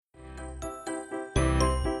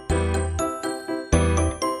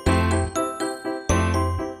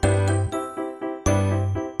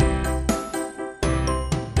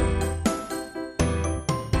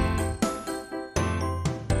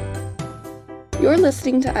You're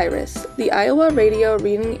listening to IRIS, the Iowa Radio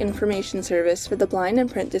Reading Information Service for the Blind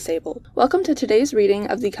and Print Disabled. Welcome to today's reading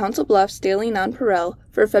of the Council Bluffs Daily Nonpareil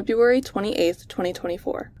for February 28,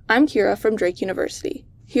 2024. I'm Kira from Drake University.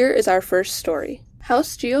 Here is our first story.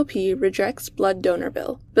 House GOP rejects blood donor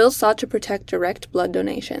bill. Bill sought to protect direct blood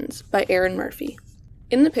donations by Aaron Murphy.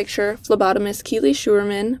 In the picture, phlebotomist Keely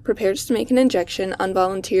Schuerman prepares to make an injection on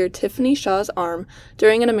volunteer Tiffany Shaw's arm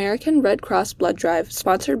during an American Red Cross blood drive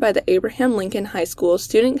sponsored by the Abraham Lincoln High School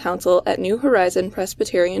Student Council at New Horizon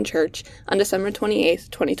Presbyterian Church on December 28,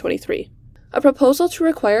 2023. A proposal to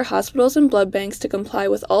require hospitals and blood banks to comply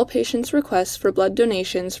with all patients' requests for blood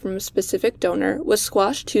donations from a specific donor was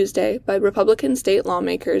squashed Tuesday by Republican state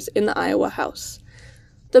lawmakers in the Iowa House.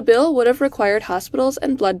 The bill would have required hospitals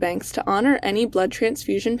and blood banks to honor any blood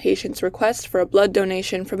transfusion patient's request for a blood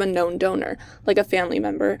donation from a known donor, like a family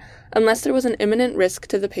member, unless there was an imminent risk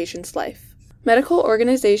to the patient's life. Medical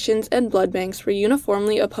organizations and blood banks were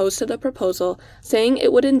uniformly opposed to the proposal, saying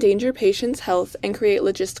it would endanger patients' health and create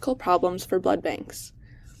logistical problems for blood banks.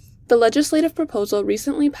 The legislative proposal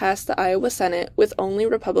recently passed the Iowa Senate with only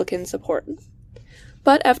Republican support.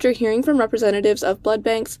 But after hearing from representatives of blood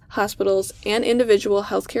banks, hospitals, and individual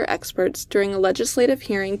healthcare experts during a legislative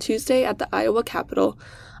hearing Tuesday at the Iowa Capitol,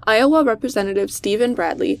 Iowa Representative Stephen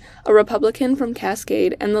Bradley, a Republican from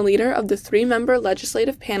Cascade and the leader of the three-member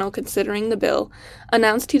legislative panel considering the bill,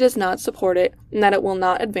 announced he does not support it and that it will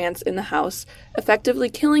not advance in the House, effectively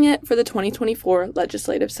killing it for the 2024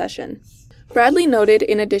 legislative session. Bradley noted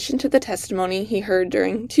in addition to the testimony he heard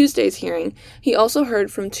during Tuesday's hearing, he also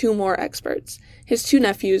heard from two more experts, his two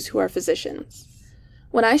nephews who are physicians.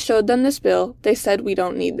 When I showed them this bill, they said we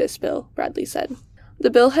don't need this bill, Bradley said. The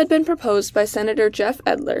bill had been proposed by Senator Jeff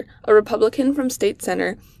Edler, a Republican from State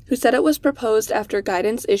Center, who said it was proposed after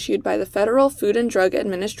guidance issued by the Federal Food and Drug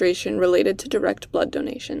Administration related to direct blood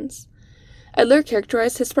donations. Edler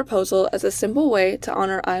characterized his proposal as a simple way to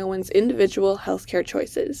honor Iowans' individual healthcare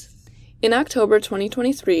choices. In October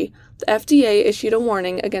 2023, the FDA issued a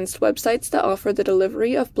warning against websites that offer the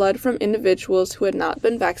delivery of blood from individuals who had not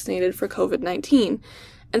been vaccinated for COVID-19,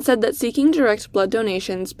 and said that seeking direct blood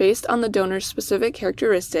donations based on the donor's specific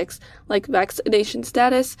characteristics, like vaccination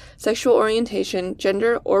status, sexual orientation,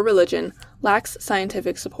 gender, or religion, lacks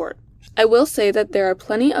scientific support. I will say that there are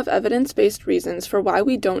plenty of evidence-based reasons for why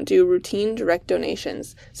we don't do routine direct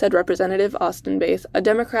donations, said Representative Austin Baith, a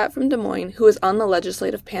Democrat from Des Moines who is on the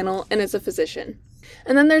legislative panel and is a physician.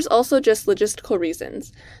 And then there's also just logistical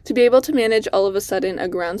reasons. To be able to manage all of a sudden a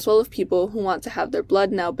groundswell of people who want to have their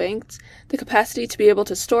blood now banked, the capacity to be able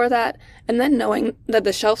to store that, and then knowing that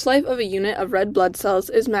the shelf life of a unit of red blood cells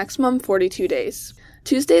is maximum 42 days.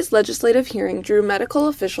 Tuesday's legislative hearing drew medical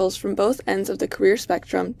officials from both ends of the career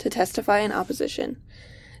spectrum to testify in opposition.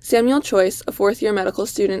 Samuel Choice, a fourth-year medical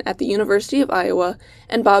student at the University of Iowa,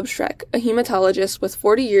 and Bob Schreck, a hematologist with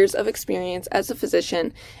 40 years of experience as a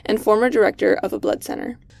physician and former director of a blood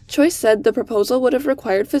center. Choice said the proposal would have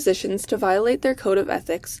required physicians to violate their code of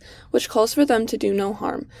ethics, which calls for them to do no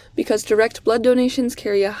harm, because direct blood donations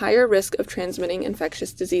carry a higher risk of transmitting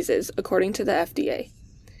infectious diseases, according to the FDA.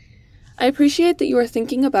 I appreciate that you are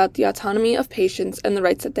thinking about the autonomy of patients and the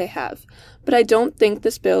rights that they have, but I don't think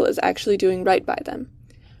this bill is actually doing right by them.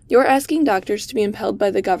 You're asking doctors to be impelled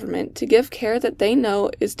by the government to give care that they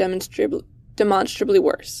know is demonstrably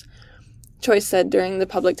worse, Choice said during the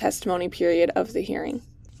public testimony period of the hearing.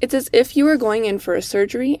 It's as if you were going in for a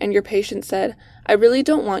surgery and your patient said, "I really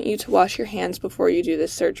don't want you to wash your hands before you do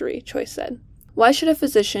this surgery," Choice said. Why should a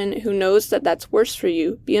physician who knows that that's worse for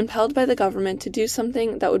you be impelled by the government to do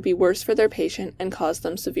something that would be worse for their patient and cause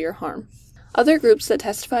them severe harm? Other groups that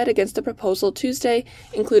testified against the proposal Tuesday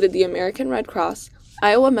included the American Red Cross,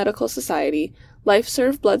 Iowa Medical Society,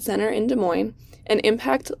 LifeServe Blood Center in Des Moines, and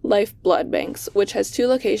Impact Life Blood Banks, which has two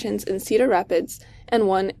locations in Cedar Rapids and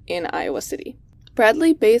one in Iowa City.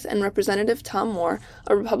 Bradley, Baith, and Representative Tom Moore,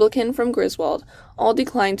 a Republican from Griswold, all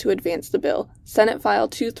declined to advance the bill, Senate File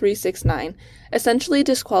 2369, essentially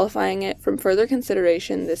disqualifying it from further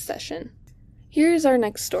consideration this session. Here is our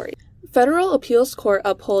next story. Federal Appeals Court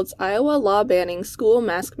upholds Iowa law banning school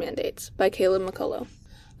mask mandates by Caleb McCullough.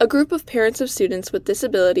 A group of parents of students with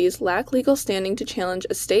disabilities lack legal standing to challenge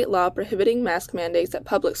a state law prohibiting mask mandates at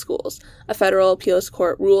public schools, a federal appeals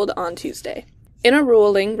court ruled on Tuesday. In a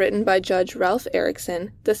ruling written by Judge Ralph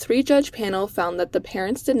Erickson, the three-judge panel found that the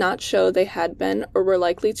parents did not show they had been or were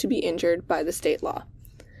likely to be injured by the state law.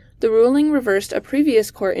 The ruling reversed a previous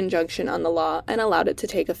court injunction on the law and allowed it to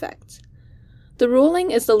take effect. The ruling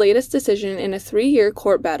is the latest decision in a 3-year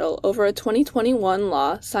court battle over a 2021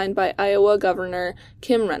 law signed by Iowa Governor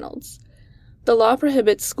Kim Reynolds. The law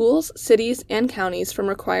prohibits schools, cities, and counties from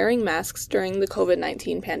requiring masks during the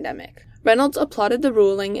COVID-19 pandemic. Reynolds applauded the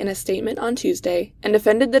ruling in a statement on Tuesday and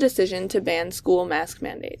defended the decision to ban school mask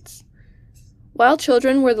mandates. While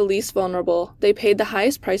children were the least vulnerable, they paid the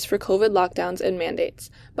highest price for COVID lockdowns and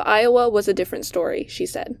mandates, but Iowa was a different story, she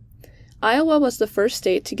said. Iowa was the first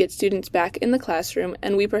state to get students back in the classroom,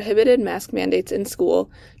 and we prohibited mask mandates in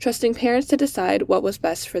school, trusting parents to decide what was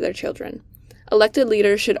best for their children. Elected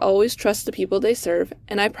leaders should always trust the people they serve,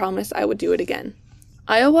 and I promised I would do it again.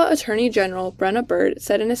 Iowa Attorney General Brenna Bird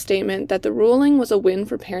said in a statement that the ruling was a win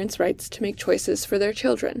for parents' rights to make choices for their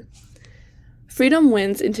children. Freedom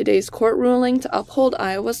wins in today's court ruling to uphold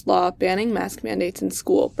Iowa's law banning mask mandates in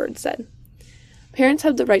school, Bird said. Parents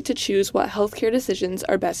have the right to choose what healthcare decisions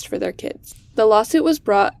are best for their kids. The lawsuit was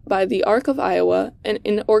brought by the ARC of Iowa,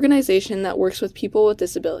 an organization that works with people with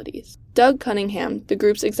disabilities. Doug Cunningham, the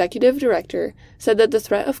group's executive director, said that the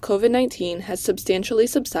threat of COVID-19 has substantially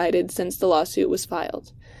subsided since the lawsuit was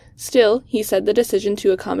filed. Still, he said the decision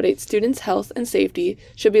to accommodate students' health and safety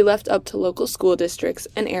should be left up to local school districts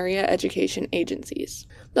and area education agencies.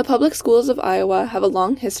 The public schools of Iowa have a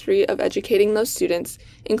long history of educating those students,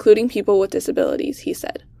 including people with disabilities, he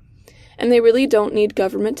said. And they really don't need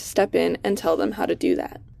government to step in and tell them how to do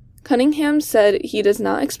that. Cunningham said he does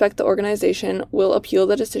not expect the organization will appeal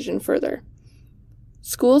the decision further.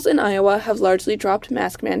 Schools in Iowa have largely dropped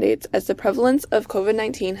mask mandates as the prevalence of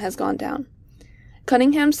COVID-19 has gone down.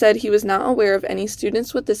 Cunningham said he was not aware of any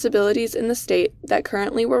students with disabilities in the state that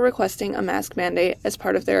currently were requesting a mask mandate as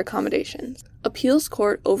part of their accommodations. Appeals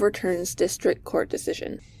court overturns district court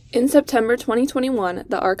decision. In September 2021,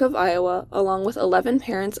 the ARC of Iowa, along with 11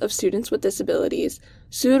 parents of students with disabilities,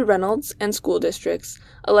 sued Reynolds and school districts,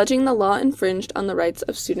 alleging the law infringed on the rights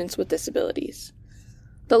of students with disabilities.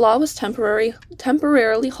 The law was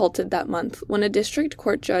temporarily halted that month when a district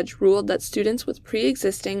court judge ruled that students with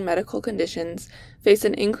pre-existing medical conditions face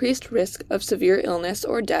an increased risk of severe illness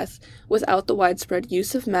or death without the widespread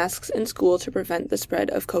use of masks in school to prevent the spread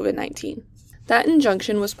of COVID-19. That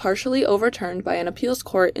injunction was partially overturned by an appeals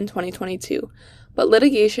court in 2022, but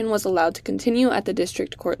litigation was allowed to continue at the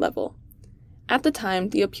district court level. At the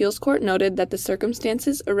time, the appeals court noted that the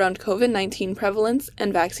circumstances around COVID-19 prevalence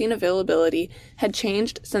and vaccine availability had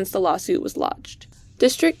changed since the lawsuit was lodged.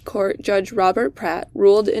 District Court Judge Robert Pratt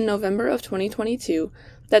ruled in November of 2022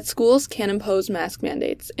 that schools can impose mask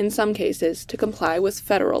mandates, in some cases, to comply with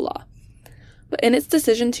federal law. But in its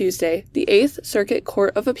decision Tuesday, the 8th Circuit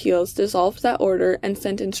Court of Appeals dissolved that order and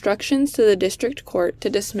sent instructions to the district court to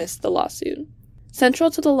dismiss the lawsuit.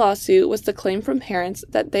 Central to the lawsuit was the claim from parents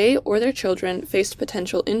that they or their children faced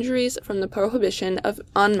potential injuries from the prohibition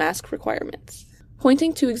on mask requirements.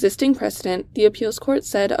 Pointing to existing precedent, the appeals court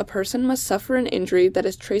said a person must suffer an injury that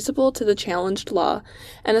is traceable to the challenged law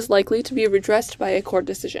and is likely to be redressed by a court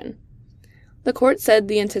decision. The court said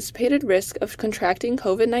the anticipated risk of contracting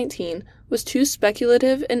COVID-19 was too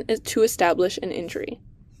speculative to establish an injury.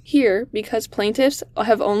 Here, because plaintiffs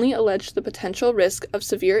have only alleged the potential risk of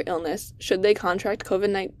severe illness should they contract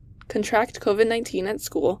COVID-19 at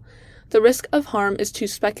school, the risk of harm is too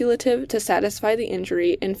speculative to satisfy the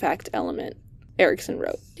injury in fact element, Erickson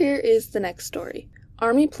wrote. Here is the next story.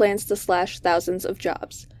 Army plans to slash thousands of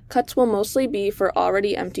jobs. Cuts will mostly be for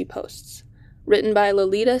already empty posts. Written by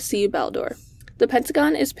Lolita C. Baldor. The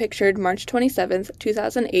Pentagon is pictured March 27,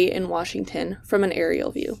 2008 in Washington from an aerial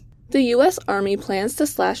view. The U.S. Army plans to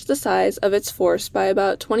slash the size of its force by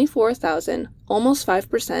about 24,000, almost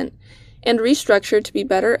 5%, and restructure to be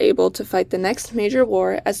better able to fight the next major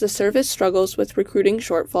war as the service struggles with recruiting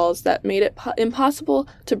shortfalls that made it impossible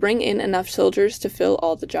to bring in enough soldiers to fill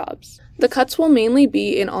all the jobs. The cuts will mainly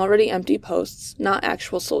be in already empty posts, not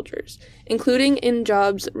actual soldiers, including in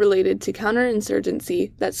jobs related to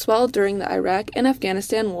counterinsurgency that swelled during the Iraq and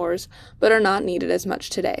Afghanistan wars but are not needed as much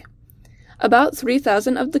today. About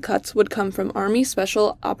 3,000 of the cuts would come from Army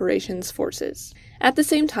Special Operations Forces. At the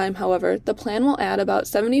same time, however, the plan will add about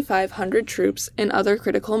 7,500 troops in other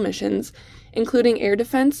critical missions, including air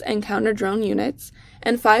defense and counter-drone units,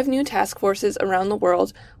 and 5 new task forces around the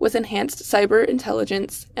world with enhanced cyber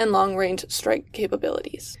intelligence and long-range strike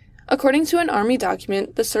capabilities. According to an Army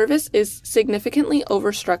document, the service is significantly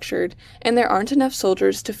overstructured, and there aren't enough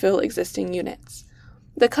soldiers to fill existing units.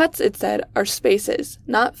 The cuts, it said, are spaces,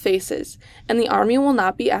 not faces, and the Army will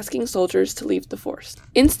not be asking soldiers to leave the force.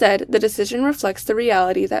 Instead, the decision reflects the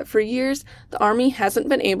reality that for years, the Army hasn't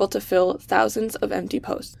been able to fill thousands of empty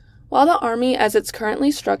posts. While the Army, as it's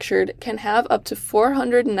currently structured, can have up to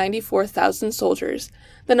 494,000 soldiers,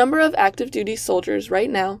 the number of active duty soldiers right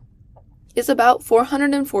now is about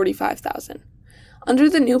 445,000. Under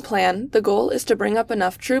the new plan, the goal is to bring up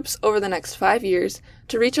enough troops over the next 5 years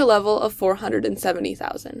to reach a level of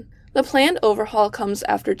 470,000. The planned overhaul comes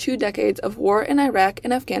after 2 decades of war in Iraq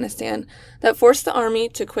and Afghanistan that forced the Army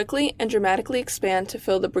to quickly and dramatically expand to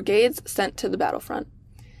fill the brigades sent to the battlefront.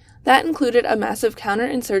 That included a massive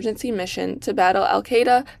counterinsurgency mission to battle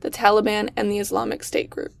al-Qaeda, the Taliban, and the Islamic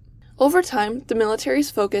State group. Over time, the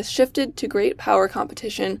military's focus shifted to great power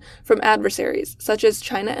competition from adversaries such as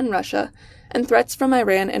China and Russia, and threats from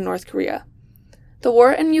Iran and North Korea. The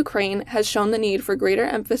war in Ukraine has shown the need for greater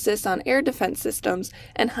emphasis on air defense systems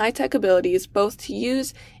and high-tech abilities both to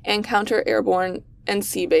use and counter airborne and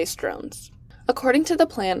sea-based drones. According to the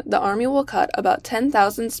plan, the Army will cut about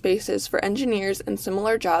 10,000 spaces for engineers and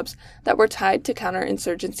similar jobs that were tied to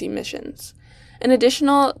counterinsurgency missions. An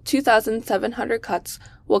additional 2,700 cuts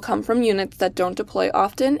will come from units that don't deploy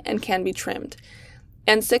often and can be trimmed,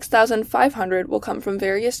 and 6,500 will come from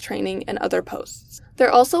various training and other posts. There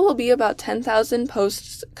also will be about 10,000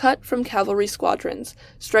 posts cut from cavalry squadrons,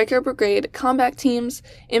 striker brigade combat teams,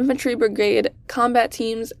 infantry brigade combat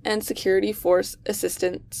teams, and security force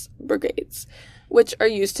assistance brigades, which are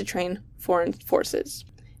used to train foreign forces.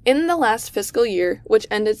 In the last fiscal year, which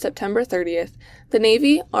ended September 30th, the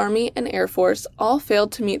Navy, Army, and Air Force all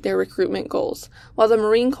failed to meet their recruitment goals, while the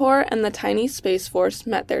Marine Corps and the tiny Space Force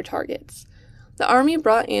met their targets. The Army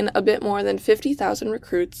brought in a bit more than 50,000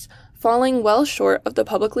 recruits, falling well short of the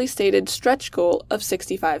publicly stated stretch goal of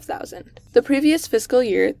 65,000. The previous fiscal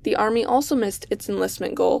year, the Army also missed its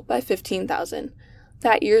enlistment goal by 15,000.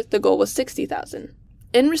 That year, the goal was 60,000.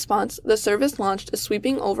 In response, the service launched a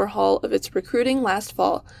sweeping overhaul of its recruiting last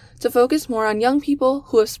fall to focus more on young people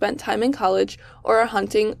who have spent time in college or are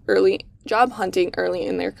job hunting early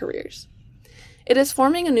in their careers. It is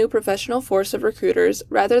forming a new professional force of recruiters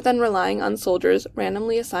rather than relying on soldiers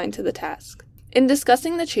randomly assigned to the task. In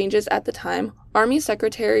discussing the changes at the time, Army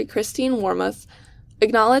Secretary Christine Wormuth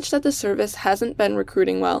acknowledged that the service hasn't been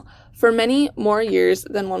recruiting well for many more years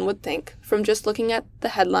than one would think from just looking at the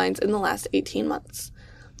headlines in the last 18 months.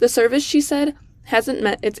 The service, she said, hasn't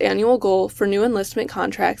met its annual goal for new enlistment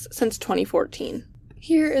contracts since 2014.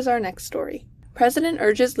 Here is our next story. President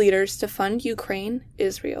urges leaders to fund Ukraine,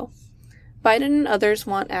 Israel. Biden and others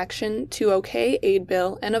want action to okay aid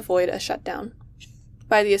bill and avoid a shutdown.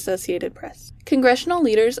 By the Associated Press. Congressional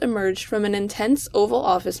leaders emerged from an intense Oval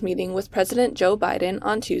Office meeting with President Joe Biden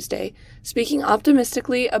on Tuesday, speaking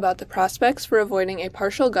optimistically about the prospects for avoiding a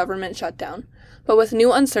partial government shutdown, but with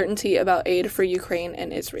new uncertainty about aid for Ukraine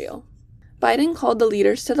and Israel. Biden called the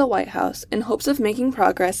leaders to the White House in hopes of making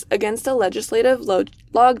progress against a legislative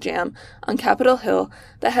logjam on Capitol Hill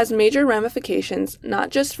that has major ramifications not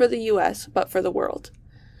just for the U.S., but for the world.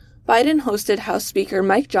 Biden hosted House Speaker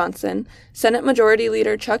Mike Johnson, Senate Majority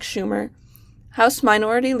Leader Chuck Schumer, House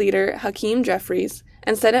Minority Leader Hakeem Jeffries,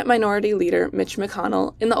 and Senate Minority Leader Mitch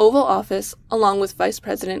McConnell in the Oval Office along with Vice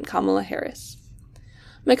President Kamala Harris.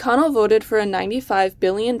 McConnell voted for a $95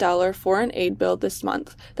 billion foreign aid bill this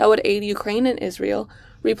month that would aid Ukraine and Israel,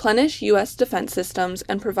 replenish U.S. defense systems,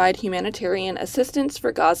 and provide humanitarian assistance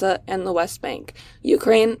for Gaza and the West Bank,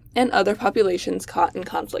 Ukraine, and other populations caught in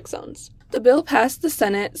conflict zones. The bill passed the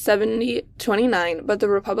Senate 70-29, but the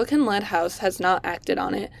Republican-led House has not acted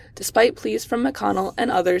on it, despite pleas from McConnell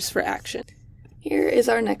and others for action. Here is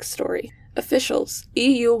our next story. Officials,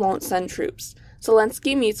 EU won't send troops.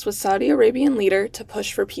 Zelensky meets with Saudi Arabian leader to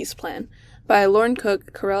push for peace plan, by Lauren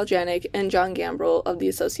Cook, Karel Janik, and John Gambrell of the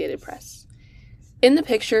Associated Press. In the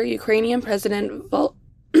picture, Ukrainian President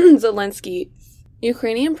Zelensky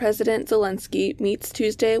meets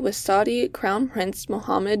Tuesday with Saudi Crown Prince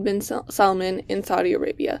Mohammed bin Salman in Saudi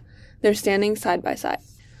Arabia. They're standing side by side.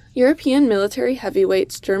 European military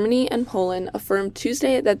heavyweights Germany and Poland affirmed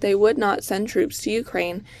Tuesday that they would not send troops to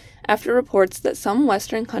Ukraine after reports that some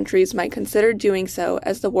Western countries might consider doing so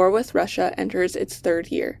as the war with Russia enters its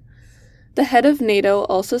third year. The head of NATO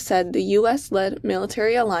also said the U.S.-led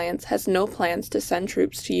military alliance has no plans to send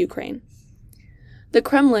troops to Ukraine. The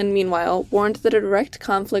Kremlin, meanwhile, warned that a direct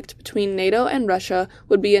conflict between NATO and Russia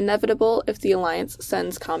would be inevitable if the alliance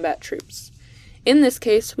sends combat troops. In this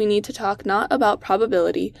case, we need to talk not about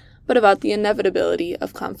probability, but about the inevitability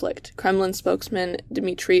of conflict, Kremlin spokesman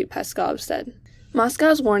Dmitry Peskov said.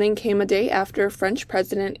 Moscow's warning came a day after French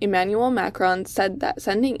President Emmanuel Macron said that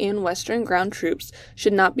sending in Western ground troops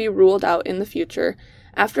should not be ruled out in the future,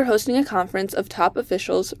 after hosting a conference of top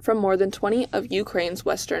officials from more than 20 of Ukraine's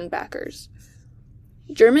Western backers.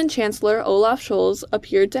 German Chancellor Olaf Scholz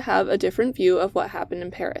appeared to have a different view of what happened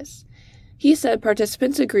in Paris. He said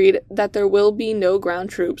participants agreed that there will be no ground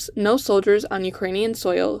troops, no soldiers on Ukrainian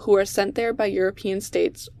soil who are sent there by European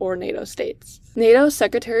states or NATO states. NATO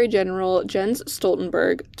Secretary General Jens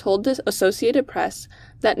Stoltenberg told the Associated Press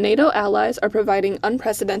that NATO allies are providing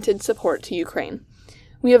unprecedented support to Ukraine.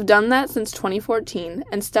 We have done that since 2014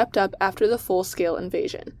 and stepped up after the full-scale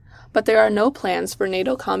invasion, but there are no plans for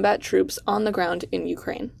NATO combat troops on the ground in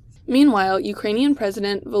Ukraine. Meanwhile, Ukrainian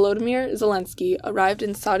President Volodymyr Zelensky arrived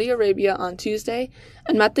in Saudi Arabia on Tuesday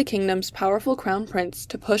and met the kingdom's powerful crown prince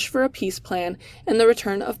to push for a peace plan and the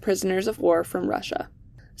return of prisoners of war from Russia.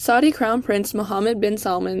 Saudi Crown Prince Mohammed bin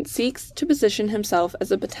Salman seeks to position himself as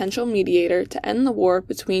a potential mediator to end the war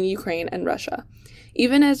between Ukraine and Russia,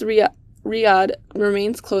 even as Riyadh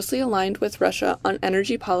remains closely aligned with Russia on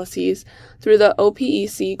energy policies through the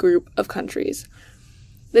OPEC group of countries.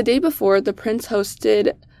 The day before, the prince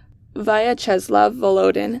hosted Vyacheslav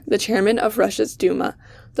Volodin, the chairman of Russia's Duma,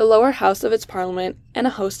 the lower house of its parliament, and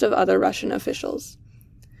a host of other Russian officials.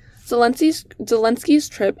 Zelensky's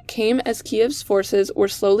trip came as Kiev's forces were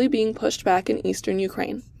slowly being pushed back in eastern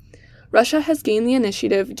Ukraine. Russia has gained the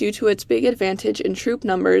initiative due to its big advantage in troop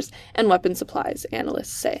numbers and weapon supplies,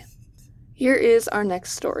 analysts say. Here is our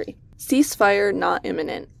next story. Ceasefire not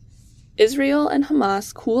imminent. Israel and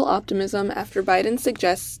Hamas cool optimism after Biden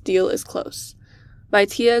suggests deal is close. By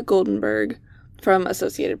Tia Goldenberg from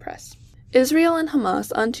Associated Press. Israel and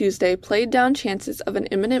Hamas on Tuesday played down chances of an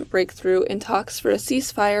imminent breakthrough in talks for a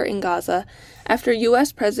ceasefire in Gaza after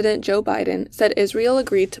U.S. President Joe Biden said Israel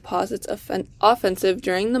agreed to pause its offensive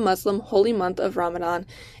during the Muslim holy month of Ramadan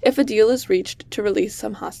if a deal is reached to release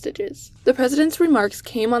some hostages. The president's remarks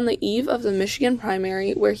came on the eve of the Michigan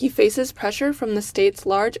primary, where he faces pressure from the state's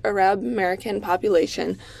large Arab-American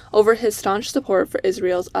population over his staunch support for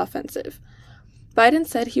Israel's offensive. Biden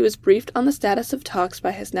said he was briefed on the status of talks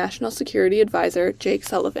by his national security advisor, Jake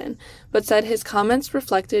Sullivan, but said his comments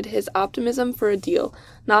reflected his optimism for a deal,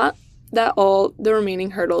 not that all the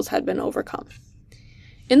remaining hurdles had been overcome.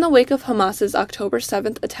 In the wake of Hamas's October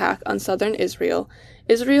 7th attack on southern Israel,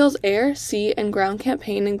 Israel's air, sea, and ground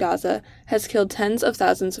campaign in Gaza has killed tens of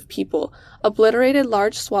thousands of people, obliterated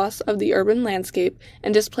large swaths of the urban landscape,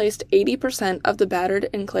 and displaced 80% of the battered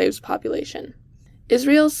enclave's population.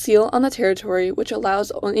 Israel's seal on the territory, which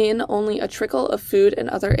allows in only a trickle of food and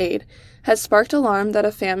other aid, has sparked alarm that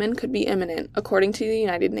a famine could be imminent, according to the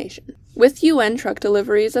United Nations. With UN truck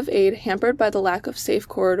deliveries of aid hampered by the lack of safe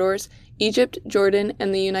corridors, Egypt, Jordan,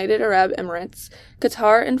 and the United Arab Emirates,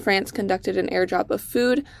 Qatar and France conducted an airdrop of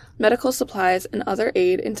food, medical supplies, and other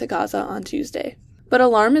aid into Gaza on Tuesday. But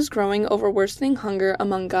alarm is growing over worsening hunger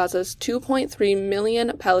among Gaza's 2.3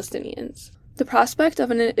 million Palestinians. The prospect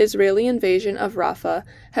of an Israeli invasion of Rafah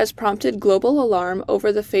has prompted global alarm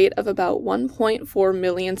over the fate of about 1.4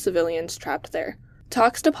 million civilians trapped there.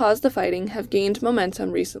 Talks to pause the fighting have gained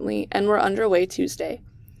momentum recently and were underway Tuesday.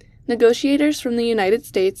 Negotiators from the United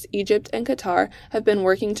States, Egypt, and Qatar have been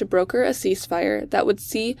working to broker a ceasefire that would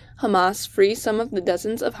see Hamas free some of the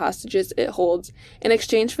dozens of hostages it holds in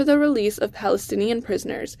exchange for the release of Palestinian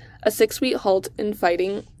prisoners, a 6-week halt in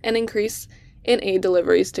fighting, and increase in aid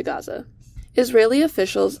deliveries to Gaza. Israeli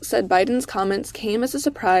officials said Biden's comments came as a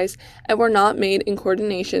surprise and were not made in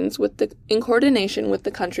coordination with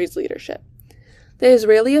the country's leadership. The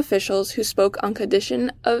Israeli officials who spoke on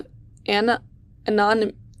condition of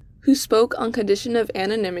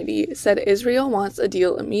anonymity said Israel wants a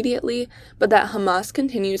deal immediately, but that Hamas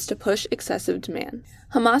continues to push excessive demand.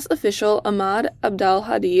 Hamas official Ahmad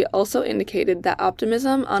Abdal-Hadi also indicated that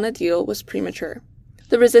optimism on a deal was premature.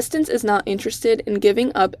 The resistance is not interested in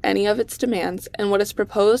giving up any of its demands, and what is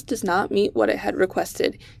proposed does not meet what it had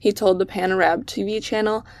requested, he told the Pan-Arab TV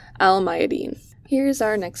channel Al Mayadeen. Here is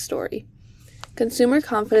our next story. Consumer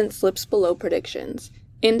confidence slips below predictions.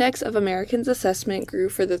 Index of Americans' assessment grew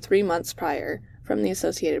for the 3 months prior, from the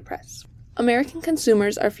Associated Press. American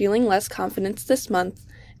consumers are feeling less confidence this month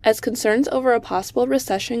as concerns over a possible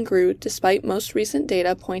recession grew despite most recent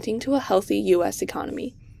data pointing to a healthy U.S.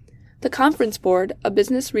 economy. The Conference Board, a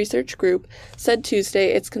business research group, said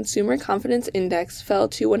Tuesday its consumer confidence index fell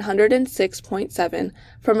to 106.7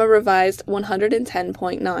 from a revised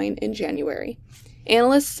 110.9 in January.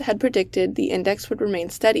 Analysts had predicted the index would remain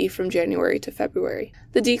steady from January to February.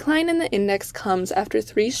 The decline in the index comes after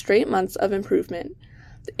 3 straight months of improvement.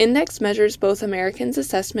 The index measures both Americans'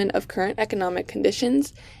 assessment of current economic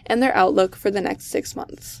conditions and their outlook for the next 6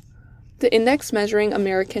 months. The index measuring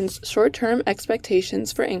Americans' short-term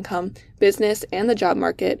expectations for income, business, and the job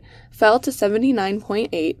market fell to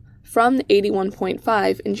 79.8 from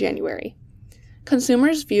 81.5 in January.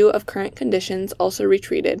 Consumers' view of current conditions also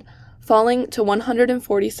retreated, falling to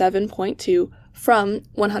 147.2 from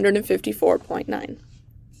 154.9.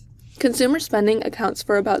 Consumer spending accounts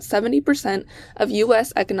for about 70% of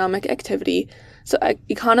U.S. economic activity, so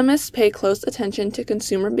economists pay close attention to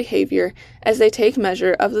consumer behavior as they take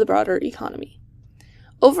measure of the broader economy.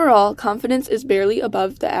 Overall, confidence is barely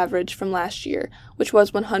above the average from last year, which was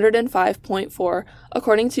 105.4,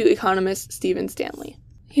 according to economist Stephen Stanley.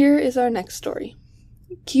 Here is our next story.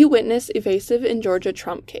 Key witness evasive in Georgia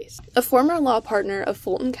Trump case. A former law partner of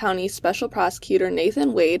Fulton County Special Prosecutor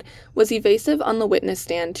Nathan Wade was evasive on the witness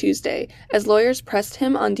stand Tuesday as lawyers pressed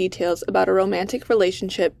him on details about a romantic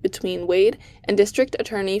relationship between Wade and District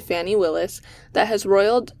Attorney Fani Willis that has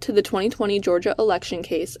roiled to the 2020 Georgia election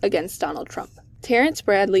case against Donald Trump. Terrence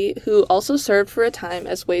Bradley, who also served for a time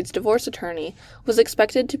as Wade's divorce attorney, was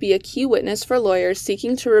expected to be a key witness for lawyers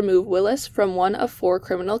seeking to remove Willis from one of 4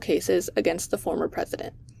 criminal cases against the former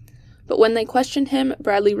president. But when they questioned him,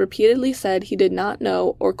 Bradley repeatedly said he did not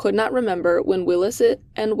know or could not remember when Willis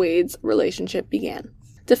and Wade's relationship began.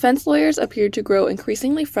 Defense lawyers appeared to grow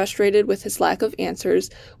increasingly frustrated with his lack of answers,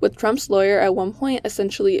 with Trump's lawyer at one point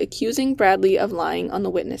essentially accusing Bradley of lying on the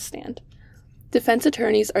witness stand. Defense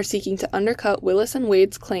attorneys are seeking to undercut Willis and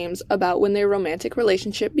Wade's claims about when their romantic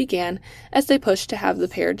relationship began as they push to have the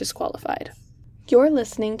pair disqualified. You're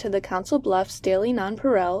listening to the Council Bluffs Daily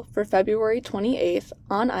Nonpareil for February 28th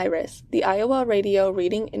on IRIS, the Iowa Radio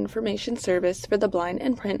Reading Information Service for the Blind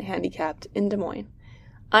and Print Handicapped in Des Moines.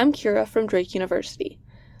 I'm Kira from Drake University.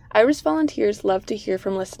 IRIS volunteers love to hear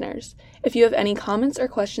from listeners. If you have any comments or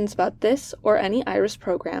questions about this or any IRIS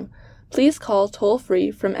program, please call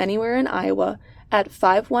toll-free from anywhere in Iowa at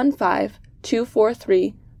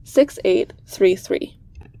 515-243-6833.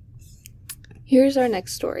 Here's our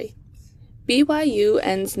next story. BYU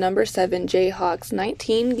ends number 7 Jayhawks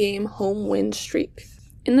 19-game home win streak.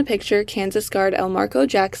 In the picture, Kansas guard Elmarco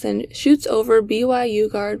Jackson shoots over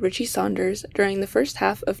BYU guard Richie Saunders during the first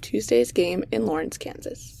half of Tuesday's game in Lawrence,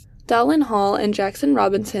 Kansas. Dallin Hall and Jackson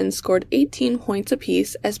Robinson scored 18 points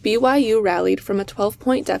apiece as BYU rallied from a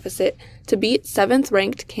 12-point deficit to beat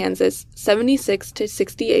 7th-ranked Kansas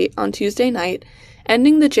 76-68 on Tuesday night,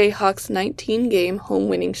 ending the Jayhawks' 19-game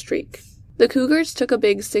home-winning streak. The Cougars took a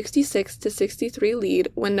big 66-63 lead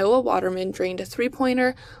when Noah Waterman drained a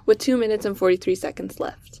three-pointer with 2 minutes and 43 seconds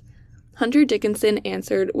left. Hunter Dickinson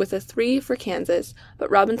answered with a 3 for Kansas, but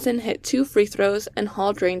Robinson hit 2 free throws and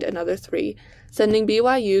Hall drained another 3, sending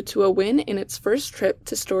BYU to a win in its first trip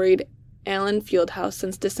to storied Allen Fieldhouse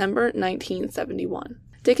since December 1971.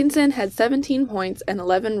 Dickinson had 17 points and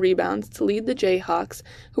 11 rebounds to lead the Jayhawks,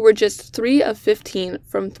 who were just 3 of 15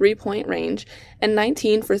 from three-point range and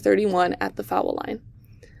 19 for 31 at the foul line.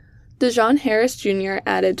 DeJohn Harris Jr.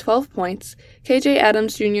 added 12 points, KJ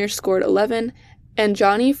Adams Jr. scored 11, and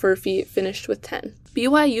Johnny Furphy finished with 10.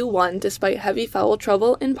 BYU won despite heavy foul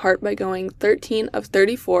trouble in part by going 13 of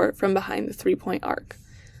 34 from behind the three-point arc.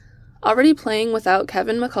 Already playing without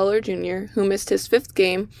Kevin McCullough Jr., who missed his 5th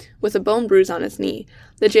game with a bone bruise on his knee,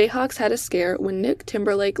 the Jayhawks had a scare when Nick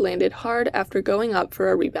Timberlake landed hard after going up for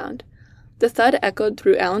a rebound. The thud echoed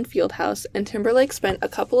through Allen Fieldhouse, and Timberlake spent a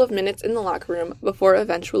couple of minutes in the locker room before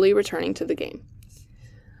eventually returning to the game.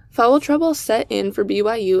 Foul trouble set in for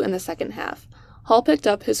BYU in the second half. Hall picked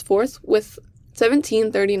up his 4th with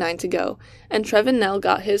 17:39 to go, and Trevin Nell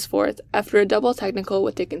got his 4th after a double technical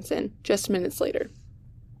with Dickinson just minutes later.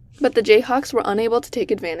 But the Jayhawks were unable to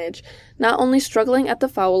take advantage, not only struggling at the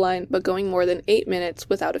foul line, but going more than 8 minutes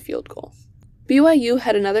without a field goal. BYU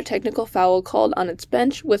had another technical foul called on its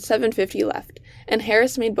bench with 7:50 left, and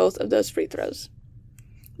Harris made both of those free throws.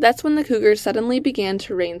 That's when the Cougars suddenly began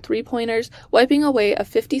to rain three-pointers, wiping away a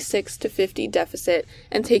 56-50 deficit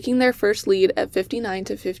and taking their first lead at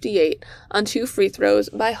 59-58 on 2 free throws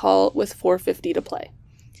by Hall with 4:50 to play.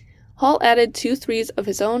 Hall added 2 threes of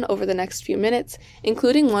his own over the next few minutes,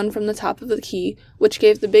 including one from the top of the key, which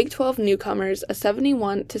gave the Big 12 newcomers a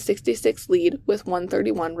 71-66 lead with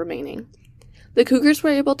 1:31 remaining. The Cougars were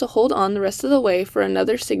able to hold on the rest of the way for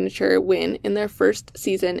another signature win in their first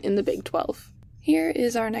season in the Big 12. Here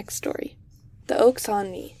is our next story. The Oaks on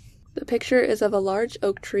Me. The picture is of a large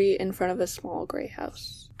oak tree in front of a small gray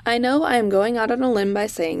house. I know I am going out on a limb by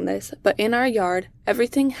saying this, but in our yard,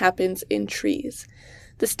 everything happens in trees.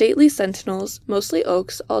 The stately sentinels, mostly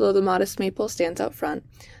oaks, although the modest maple stands out front,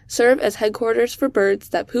 serve as headquarters for birds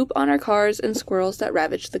that poop on our cars and squirrels that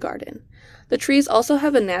ravage the garden. The trees also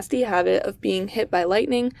have a nasty habit of being hit by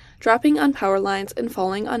lightning, dropping on power lines, and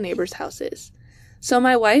falling on neighbors' houses. So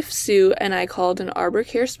my wife, Sue, and I called an arbor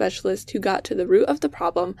care specialist who got to the root of the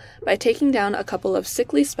problem by taking down a couple of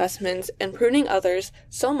sickly specimens and pruning others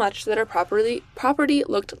so much that our property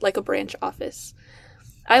looked like a branch office.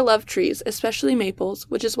 I love trees, especially maples,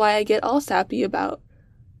 which is why I get all sappy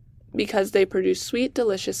because they produce sweet,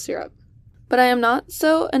 delicious syrup. But I am not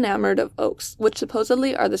so enamored of oaks, which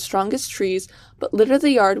supposedly are the strongest trees, but litter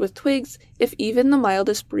the yard with twigs if even the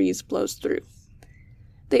mildest breeze blows through.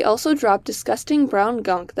 They also drop disgusting brown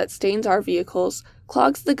gunk that stains our vehicles,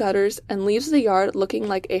 clogs the gutters, and leaves the yard looking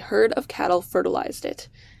like a herd of cattle fertilized it.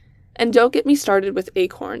 And don't get me started with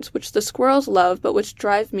acorns, which the squirrels love but which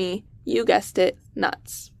drive me, you guessed it,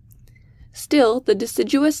 nuts. Still, the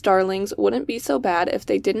deciduous darlings wouldn't be so bad if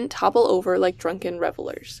they didn't topple over like drunken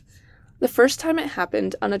revelers. The first time it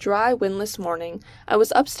happened, on a dry, windless morning, I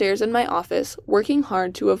was upstairs in my office, working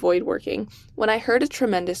hard to avoid working, when I heard a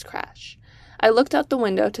tremendous crash. I looked out the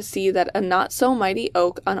window to see that a not-so-mighty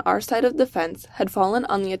oak on our side of the fence had fallen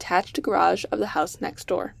on the attached garage of the house next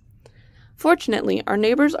door. Fortunately, our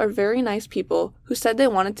neighbors are very nice people who said they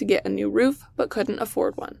wanted to get a new roof but couldn't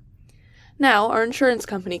afford one. Now our insurance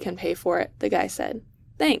company can pay for it, the guy said.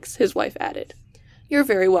 Thanks, his wife added. You're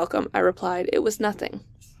very welcome, I replied. It was nothing.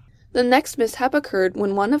 The next mishap occurred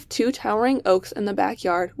when one of 2 towering oaks in the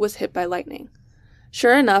backyard was hit by lightning.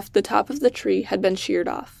 Sure enough, the top of the tree had been sheared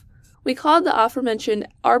off. We called the aforementioned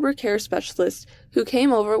arbor care specialist, who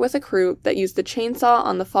came over with a crew that used the chainsaw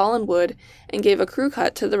on the fallen wood and gave a crew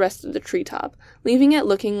cut to the rest of the treetop, leaving it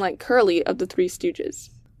looking like Curly of the Three Stooges.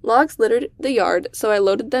 Logs littered the yard, so I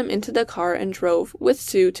loaded them into the car and drove, with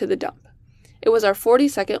Sue, to the dump. It was our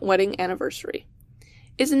 42nd wedding anniversary.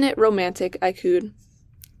 Isn't it romantic, I cooed.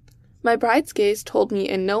 My bride's gaze told me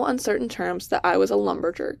in no uncertain terms that I was a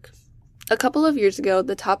lumberjerk. A couple of years ago,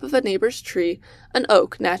 the top of a neighbor's tree, an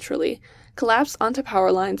oak, naturally, collapsed onto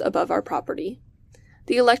power lines above our property.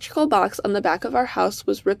 The electrical box on the back of our house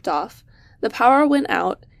was ripped off, the power went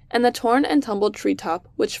out, and the torn and tumbled treetop,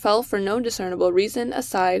 which fell for no discernible reason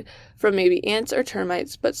aside from maybe ants or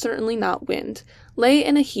termites, but certainly not wind, lay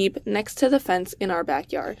in a heap next to the fence in our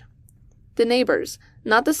backyard. The neighbors,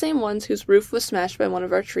 not the same ones whose roof was smashed by one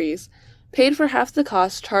of our trees, paid for half the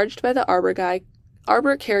cost charged by the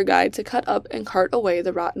arbor care guy to cut up and cart away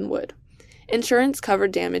the rotten wood. Insurance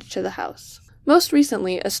covered damage to the house. Most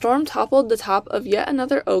recently, a storm toppled the top of yet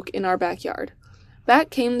another oak in our backyard. Back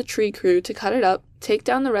came the tree crew to cut it up, take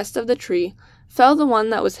down the rest of the tree, fell the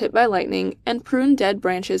one that was hit by lightning, and prune dead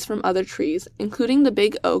branches from other trees, including the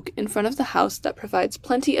big oak in front of the house that provides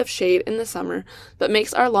plenty of shade in the summer, but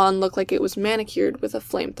makes our lawn look like it was manicured with a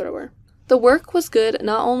flamethrower. The work was good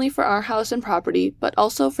not only for our house and property, but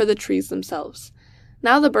also for the trees themselves.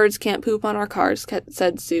 Now the birds can't poop on our cars,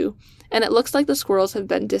 said Sue, and it looks like the squirrels have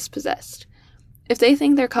been dispossessed. If they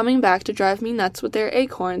think they're coming back to drive me nuts with their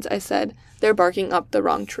acorns, I said, they're barking up the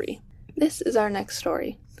wrong tree. This is our next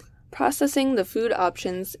story. Processing the food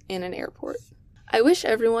options in an airport. I wish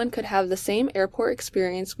everyone could have the same airport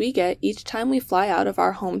experience we get each time we fly out of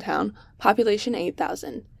our hometown, population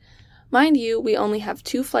 8,000. Mind you, we only have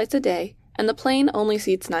 2 flights a day, and the plane only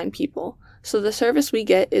seats 9 people, so the service we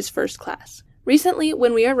get is first class. Recently,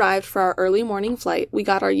 when we arrived for our early morning flight, we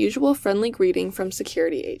got our usual friendly greeting from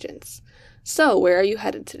security agents. So, where are you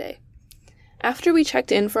headed today? After we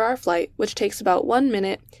checked in for our flight, which takes about 1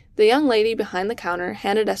 minute, the young lady behind the counter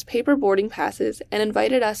handed us paper boarding passes and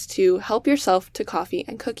invited us to help yourself to coffee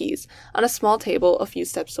and cookies on a small table a few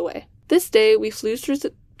steps away. This day, we flew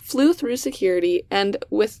through security and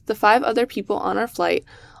with the 5 other people on our flight,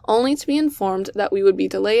 only to be informed that we would be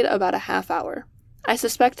delayed about a half hour. I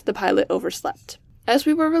suspect the pilot overslept. As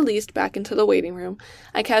we were released back into the waiting room,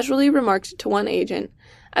 I casually remarked to one agent,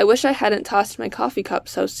 I wish I hadn't tossed my coffee cup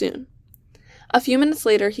so soon. A few minutes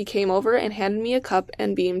later, he came over and handed me a cup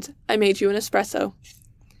and beamed, I made you an espresso.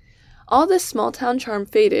 All this small-town charm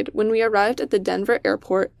faded when we arrived at the Denver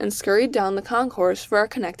airport and scurried down the concourse for our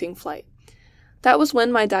connecting flight. That was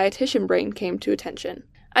when my dietitian brain came to attention.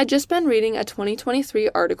 I'd just been reading a 2023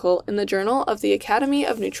 article in the Journal of the Academy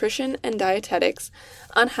of Nutrition and Dietetics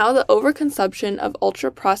on how the overconsumption of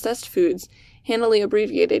ultra-processed foods, handily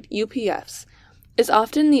abbreviated UPFs, is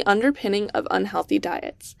often the underpinning of unhealthy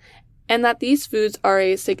diets, and that these foods are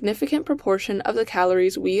a significant proportion of the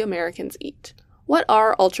calories we Americans eat. What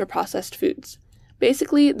are ultra-processed foods?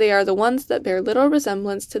 Basically, they are the ones that bear little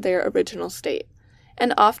resemblance to their original state.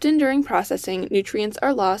 And often during processing, nutrients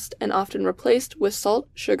are lost and often replaced with salt,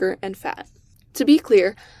 sugar, and fat. To be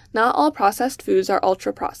clear, not all processed foods are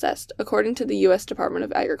ultra-processed, according to the U.S. Department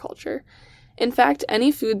of Agriculture. In fact,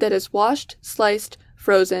 any food that is washed, sliced,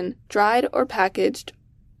 frozen, dried, or packaged,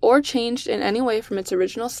 or changed in any way from its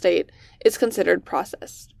original state is considered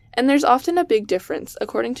processed. And there's often a big difference,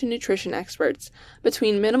 according to nutrition experts,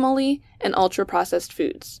 between minimally and ultra-processed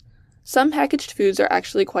foods. Some packaged foods are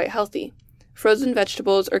actually quite healthy. frozen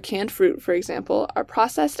vegetables, or canned fruit, for example, are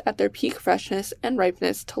processed at their peak freshness and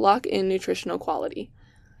ripeness to lock in nutritional quality.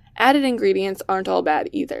 Added ingredients aren't all bad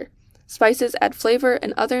either. Spices add flavor,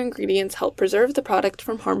 and other ingredients help preserve the product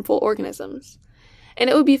from harmful organisms.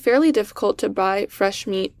 And it would be fairly difficult to buy fresh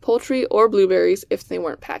meat, poultry, or blueberries if they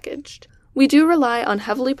weren't packaged. We do rely on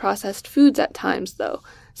heavily processed foods at times, though,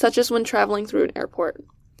 such as when traveling through an airport.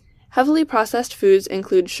 Heavily processed foods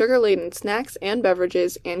include sugar-laden snacks and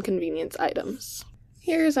beverages and convenience items.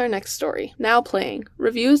 Here is our next story. Now playing.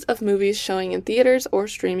 Reviews of movies showing in theaters or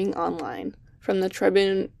streaming online. From the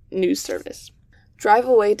Tribune News Service. Drive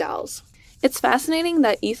Away Dolls. It's fascinating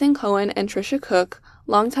that Ethan Coen and Trisha Cook,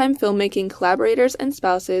 longtime filmmaking collaborators and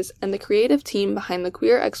spouses, and the creative team behind the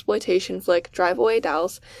queer exploitation flick Drive Away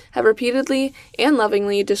Dolls, have repeatedly and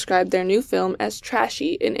lovingly described their new film as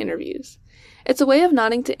trashy in interviews. It's a way of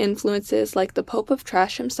nodding to influences like the Pope of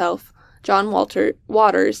Trash himself, John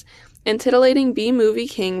Waters, and titillating B-movie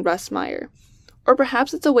king Russ Meyer. Or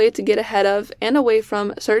perhaps it's a way to get ahead of and away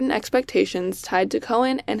from certain expectations tied to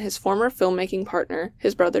Coen and his former filmmaking partner,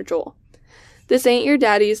 his brother Joel. This ain't your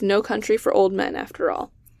daddy's No Country for Old Men, after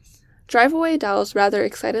all. Drive Away Dolls rather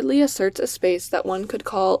excitedly asserts a space that one could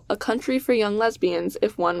call a country for young lesbians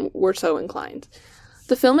if one were so inclined.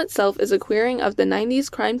 The film itself is a queering of the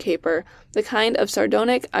 90s crime caper, the kind of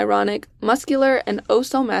sardonic, ironic, muscular, and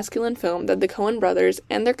oh-so-masculine film that the Coen brothers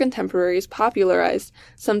and their contemporaries popularized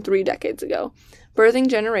some 3 decades ago, birthing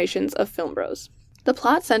generations of film bros. The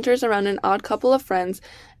plot centers around an odd couple of friends,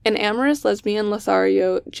 an amorous lesbian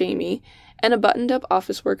Lothario, Jamie, and a buttoned-up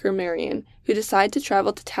office worker, Marion, who decide to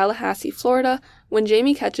travel to Tallahassee, Florida, when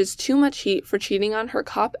Jamie catches too much heat for cheating on her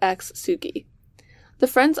cop ex, Suki. The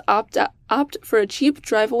friends opt for a cheap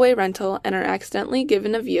drive-away rental and are accidentally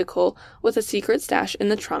given a vehicle with a secret stash in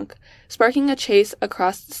the trunk, sparking a chase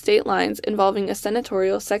across the state lines involving a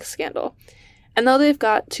senatorial sex scandal. And though they've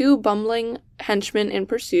got 2 bumbling henchmen in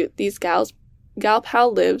pursuit, these gal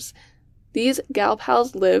pals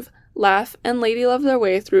live, laugh, and lady love their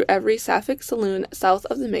way through every sapphic saloon south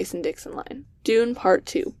of the Mason-Dixon line. Dune Part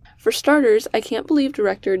 2. For starters, I can't believe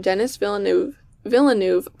director Denis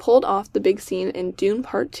Villeneuve pulled off the big scene in Dune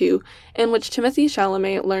Part 2, in which Timothée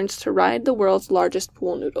Chalamet learns to ride the world's largest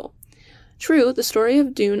pool noodle. True, the story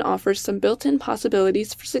of Dune offers some built-in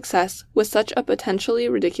possibilities for success with such a potentially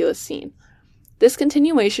ridiculous scene. This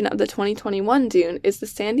continuation of the 2021 Dune is the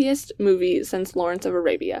sandiest movie since Lawrence of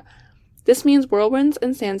Arabia. This means whirlwinds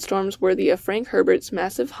and sandstorms worthy of Frank Herbert's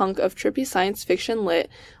massive hunk of trippy science fiction lit,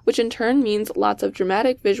 which in turn means lots of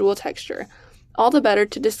dramatic visual texture, all the better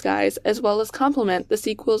to disguise as well as complement the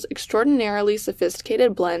sequel's extraordinarily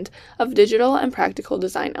sophisticated blend of digital and practical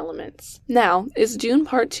design elements. Now, is Dune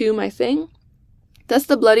Part 2 my thing? Thus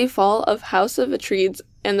the bloody fall of House of Atreides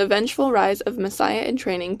and the vengeful rise of Messiah in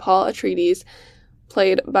training Paul Atreides,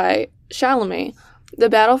 played by Chalamet, the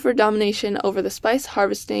battle for domination over the spice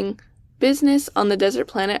harvesting business on the desert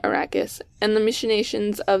planet Arrakis, and the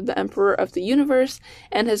machinations of the Emperor of the Universe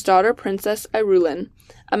and his daughter Princess Irulan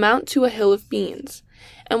amount to a hill of beans.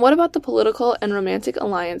 And what about the political and romantic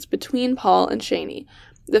alliance between Paul and Chani,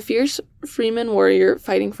 the fierce Freeman warrior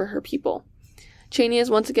fighting for her people? Chani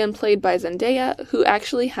is once again played by Zendaya, who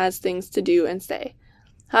actually has things to do and say.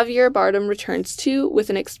 Javier Bardem returns too,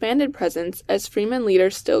 with an expanded presence as Freeman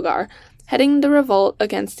leader Stilgar, heading the revolt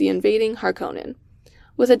against the invading Harkonnen.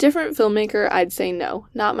 With a different filmmaker, I'd say no,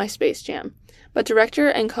 not my Space Jam. But director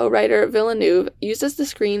and co-writer Villeneuve uses the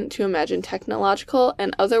screen to imagine technological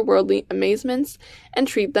and otherworldly amazements and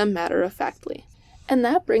treat them matter-of-factly. And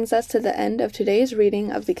that brings us to the end of today's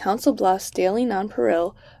reading of the Council Bluffs Daily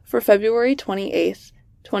Nonpareil for February 28th,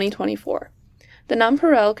 2024. The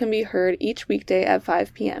Nonpareil can be heard each weekday at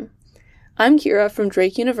 5 p.m. I'm Kira from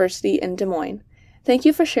Drake University in Des Moines. Thank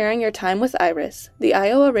you for sharing your time with Iris, the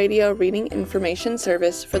Iowa Radio Reading Information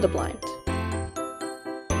Service for the Blind.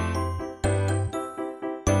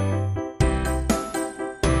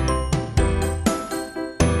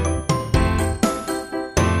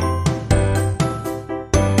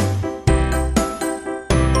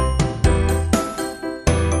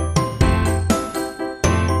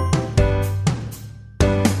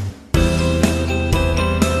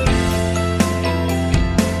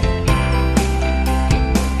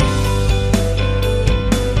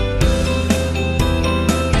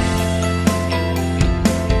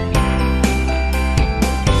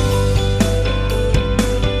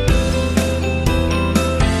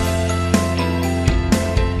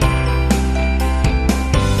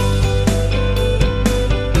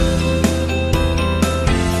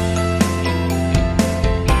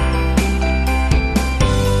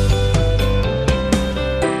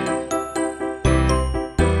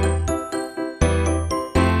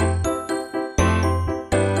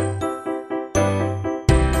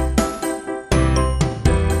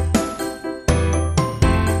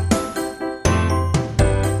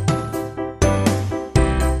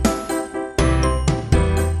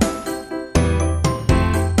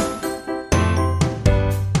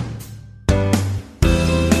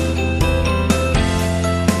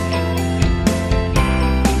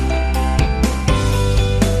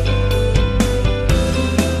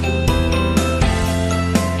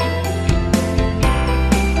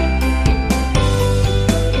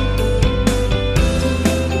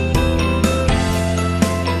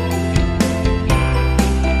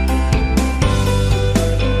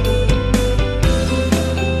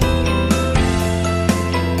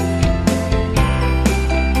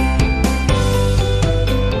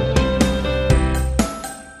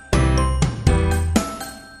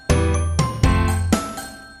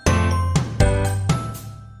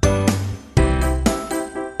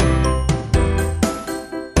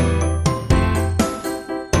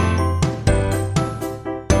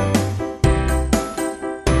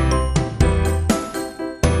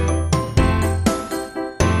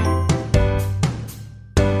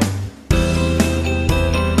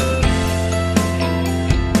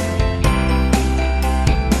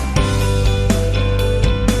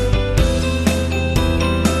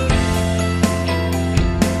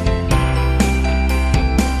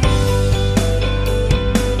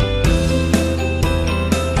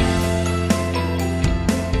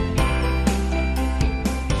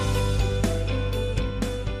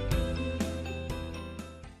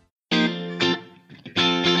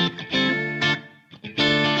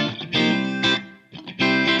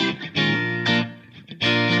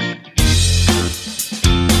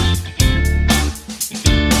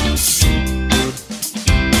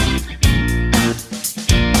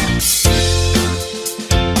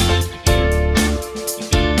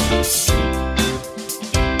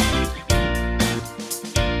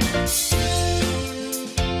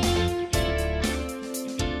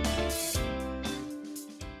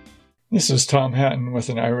 This is Tom Hatton with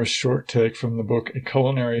an Irish short take from the book A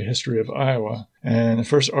Culinary History of Iowa. And the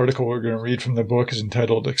first article we're going to read from the book is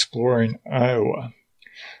entitled Exploring Iowa.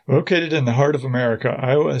 Located in the heart of America,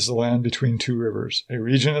 Iowa is the land between two rivers, a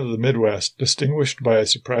region of the Midwest distinguished by a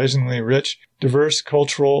surprisingly rich, diverse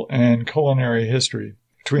cultural and culinary history.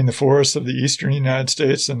 Between the forests of the eastern United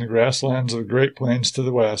States and the grasslands of the Great Plains to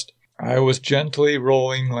the west, Iowa's gently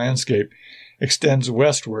rolling landscape extends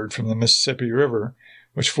westward from the Mississippi River,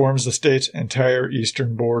 which forms the state's entire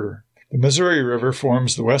eastern border. The Missouri River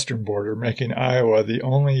forms the western border, making Iowa the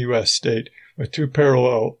only U.S. state with two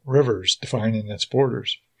parallel rivers defining its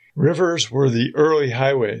borders. Rivers were the early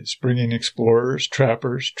highways, bringing explorers,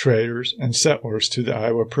 trappers, traders, and settlers to the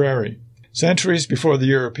Iowa prairie. Centuries before the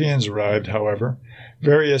Europeans arrived, however,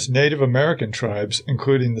 various Native American tribes,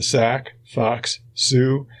 including the Sac, Fox,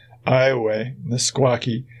 Sioux, Iowa,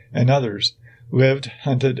 Meskwaki, and others, lived,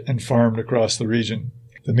 hunted, and farmed across the region.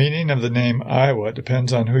 The meaning of the name Iowa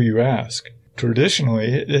depends on who you ask.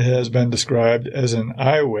 Traditionally, it has been described as an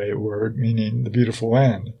Iowa word meaning the beautiful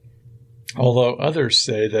land, although others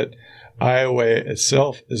say that Iowa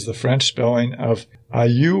itself is the French spelling of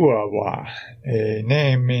Ayuawa, a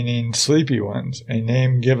name meaning sleepy ones, a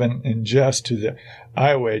name given in jest to the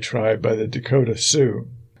Iowa tribe by the Dakota Sioux.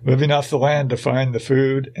 Living off the land defined the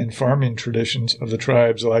food and farming traditions of the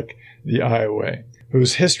tribes like the Iowa,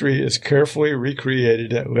 whose history is carefully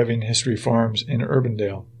recreated at Living History Farms in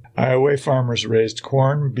Urbandale. Iowa farmers raised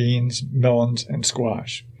corn, beans, melons, and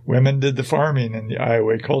squash. Women did the farming in the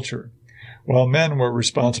Iowa culture, while men were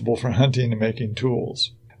responsible for hunting and making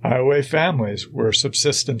tools. Iowa families were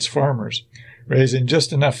subsistence farmers, raising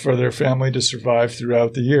just enough for their family to survive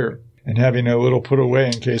throughout the year, and having a little put away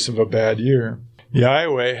in case of a bad year. The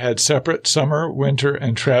Iowa had separate summer, winter,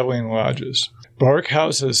 and traveling lodges. Bark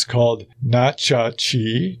houses called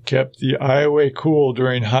Nachachi kept the Iowa cool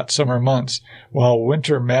during hot summer months, while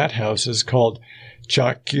winter mat houses called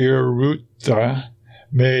Chakiruta,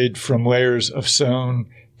 made from layers of sewn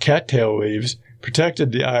cattail leaves,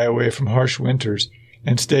 protected the Iowa from harsh winters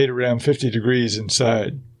and stayed around 50 degrees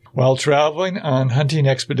inside. While traveling on hunting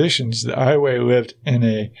expeditions, the Iowa lived in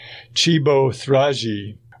a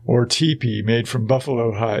chibo-thraji, or teepee, made from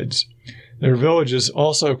buffalo hides. Their villages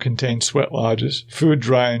also contained sweat lodges, food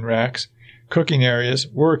drying racks, cooking areas,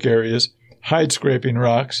 work areas, hide-scraping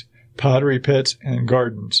rocks, pottery pits, and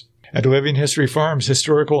gardens. At Living History Farms,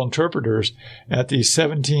 historical interpreters at the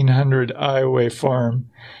 1700 Iowa farm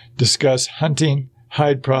discuss hunting,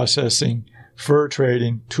 hide processing, fur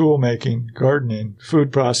trading, tool making, gardening,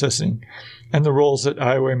 food processing, and the roles that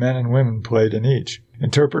Iowa men and women played in each.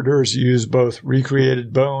 Interpreters used both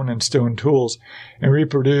recreated bone and stone tools and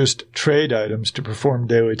reproduced trade items to perform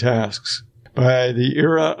daily tasks. By the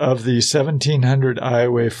era of the 1700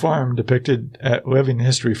 Iowa farm depicted at Living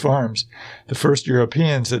History Farms, the first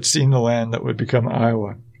Europeans had seen the land that would become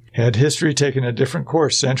Iowa. Had history taken a different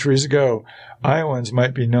course centuries ago, Iowans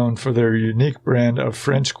might be known for their unique brand of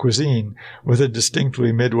French cuisine with a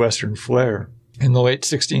distinctly Midwestern flair. In the late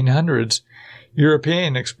 1600s,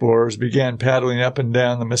 European explorers began paddling up and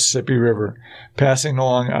down the Mississippi River, passing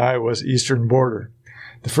along Iowa's eastern border.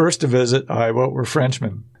 The first to visit Iowa were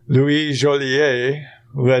Frenchmen. Louis Joliet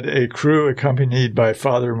led a crew accompanied by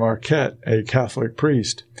Father Marquette, a Catholic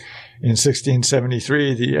priest. In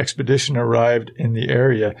 1673, the expedition arrived in the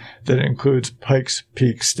area that includes Pikes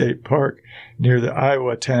Peak State Park near the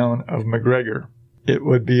Iowa town of McGregor. It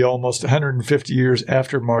would be almost 150 years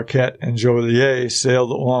after Marquette and Joliet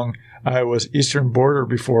sailed along Iowa's eastern border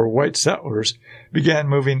before white settlers began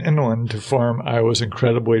moving inland to farm Iowa's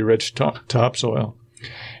incredibly rich topsoil.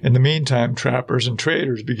 In the meantime, trappers and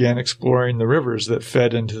traders began exploring the rivers that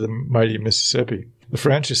fed into the mighty Mississippi. The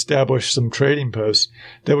French established some trading posts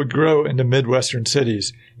that would grow into Midwestern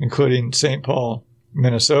cities, including St. Paul,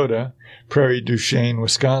 Minnesota, Prairie du Chien,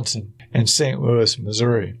 Wisconsin, and St. Louis,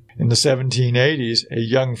 Missouri. In the 1780s, a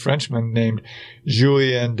young Frenchman named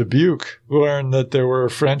Julien Dubuque learned that there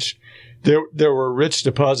were rich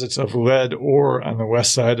deposits of lead ore on the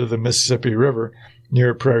west side of the Mississippi River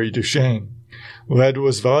near Prairie du Chien. Lead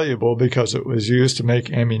was valuable because it was used to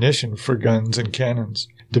make ammunition for guns and cannons.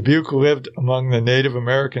 Dubuque lived among the Native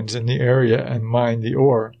Americans in the area and mined the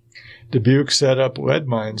ore. Dubuque set up lead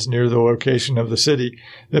mines near the location of the city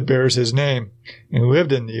that bears his name and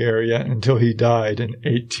lived in the area until he died in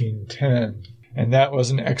 1810. And that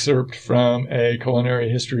was an excerpt from A Culinary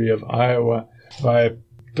History of Iowa by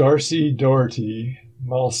Darcy Doherty,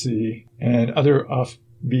 Mulsey, and other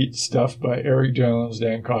offbeat stuff by Eric Jones,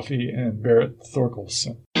 Dan Coffey, and Barrett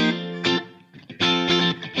Thorkelson.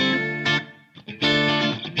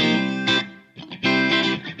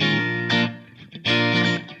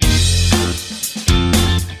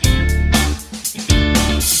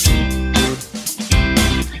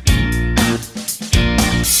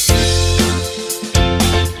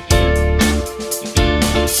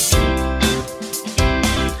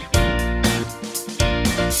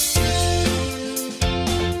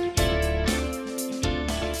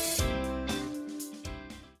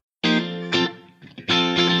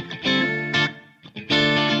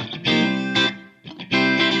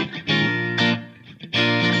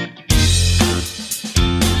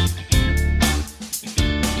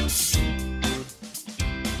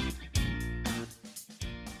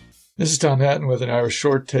 This is Tom Hatton with an Irish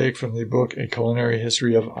short take from the book A Culinary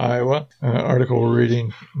History of Iowa. Article we're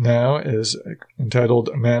reading now is entitled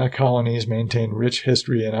Amana Colonies Maintain Rich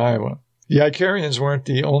History in Iowa. The Icarians weren't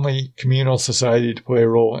the only communal society to play a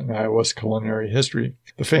role in Iowa's culinary history.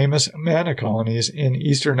 The famous Amana colonies in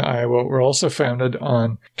eastern Iowa were also founded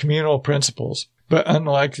on communal principles. But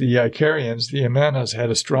unlike the Icarians, the Amanas had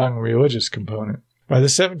a strong religious component. By the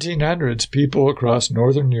 1700s, people across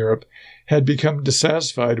northern Europe had become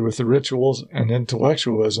dissatisfied with the rituals and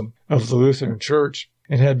intellectualism of the Lutheran Church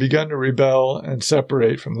and had begun to rebel and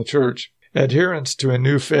separate from the Church. Adherents to a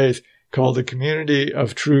new faith called the Community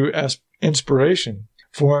of True Inspiration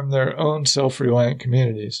formed their own self-reliant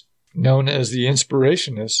communities. Known as the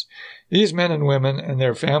Inspirationists, these men and women and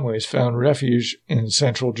their families found refuge in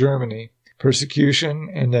central Germany. Persecution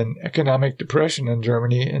and an economic depression in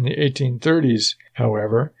Germany in the 1830s,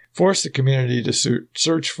 however, forced the community to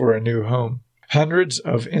search for a new home. Hundreds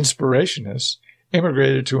of Inspirationists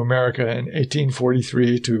immigrated to America in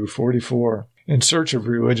 1843 to 44 in search of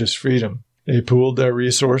religious freedom. They pooled their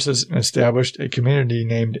resources and established a community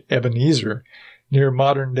named Ebenezer near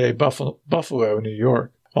modern-day Buffalo, New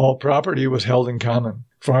York. All property was held in common.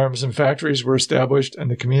 Farms and factories were established,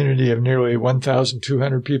 and the community of nearly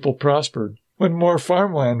 1,200 people prospered. When more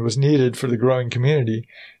farmland was needed for the growing community,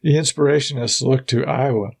 the Inspirationists looked to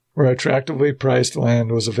Iowa, where attractively priced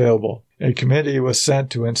land was available. A committee was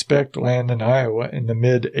sent to inspect land in Iowa in the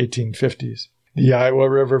mid-1850s. The Iowa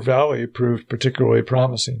River Valley proved particularly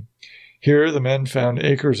promising. Here the men found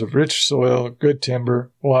acres of rich soil, good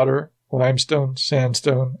timber, water, limestone,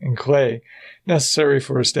 sandstone, and clay necessary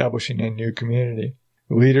for establishing a new community.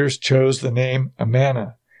 The leaders chose the name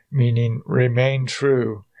Amana, meaning remain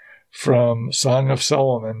true, from Song of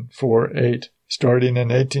Solomon 4:8. Starting in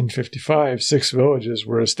 1855, 6 villages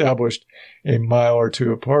were established a mile or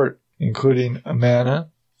two apart, including Amana,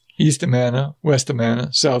 East Amana, West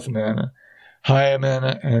Amana, South Amana, High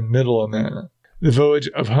Amana, and Middle Amana. The village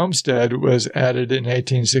of Homestead was added in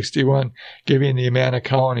 1861, giving the Amana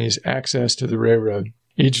colonies access to the railroad.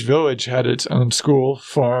 Each village had its own school,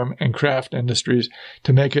 farm, and craft industries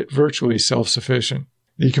to make it virtually self-sufficient.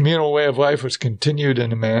 The communal way of life was continued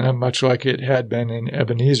in Amana, much like it had been in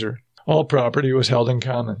Ebenezer. All property was held in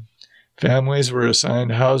common. Families were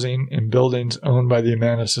assigned housing in buildings owned by the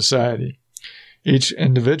Amana Society. Each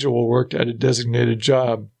individual worked at a designated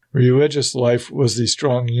job. Religious life was the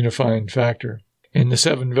strong unifying factor. In the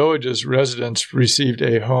 7 villages, residents received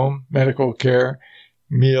a home, medical care,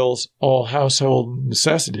 meals, all household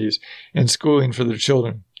necessities, and schooling for their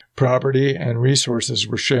children. Property and resources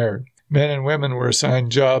were shared. Men and women were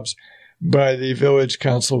assigned jobs by the village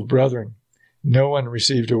council of brethren. No one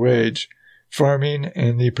received a wage. Farming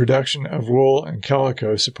and the production of wool and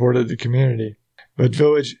calico supported the community. But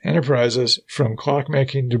village enterprises, from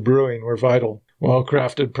clockmaking to brewing, were vital.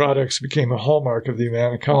 Well-crafted products became a hallmark of the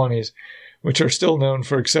Amana colonies, which are still known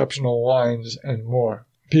for exceptional wines and more.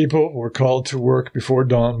 People were called to work before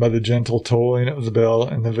dawn by the gentle tolling of the bell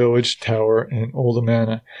in the village tower in Old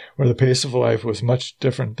Amana, where the pace of life was much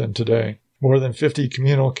different than today. More than 50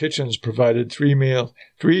 communal kitchens provided 3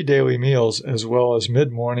 daily meals, as well as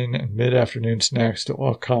mid-morning and mid-afternoon snacks to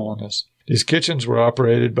all colonists. These kitchens were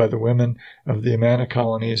operated by the women of the Amana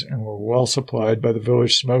colonies and were well supplied by the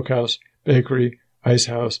village smokehouse, bakery, ice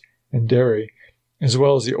house, and dairy, as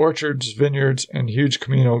well as the orchards, vineyards, and huge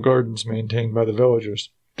communal gardens maintained by the villagers.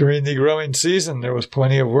 During the growing season, there was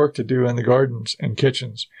plenty of work to do in the gardens and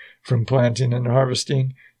kitchens, from planting and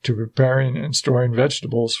harvesting to preparing and storing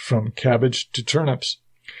vegetables, from cabbage to turnips.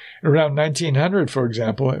 Around 1900, for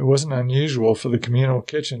example, it wasn't unusual for the communal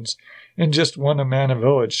kitchens in just one Amana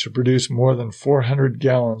village to produce more than 400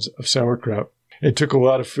 gallons of sauerkraut. It took a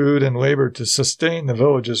lot of food and labor to sustain the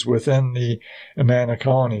villages within the Amana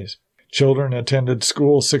colonies. Children attended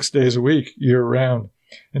school 6 days a week, year-round,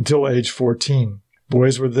 until age 14.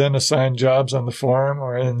 Boys were then assigned jobs on the farm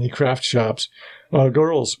or in the craft shops, while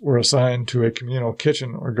girls were assigned to a communal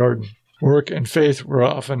kitchen or garden. Work and faith were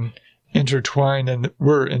often intertwined in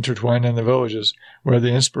the villages, where the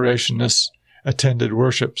Inspirationists attended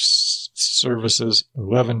worship services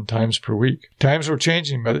 11 times per week. Times were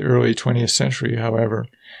changing by the early 20th century, however.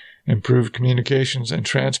 Improved communications and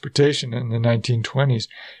transportation in the 1920s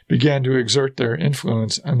began to exert their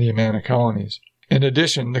influence on the Amana colonies. In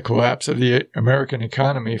addition, the collapse of the American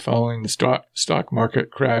economy following the stock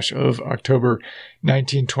market crash of October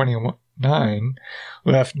 1929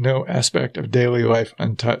 left no aspect of daily life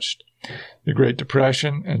untouched. The Great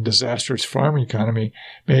Depression and disastrous farm economy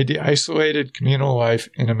made the isolated communal life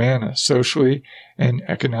in Amana socially and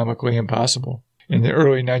economically impossible. In the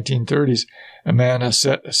early 1930s, Amana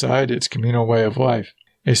set aside its communal way of life.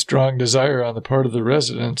 A strong desire on the part of the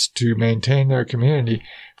residents to maintain their community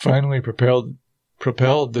finally propelled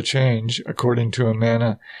the change, according to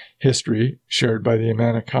Amana history shared by the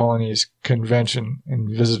Amana Colony's Convention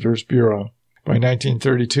and Visitors Bureau. By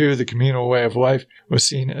 1932, the communal way of life was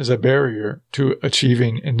seen as a barrier to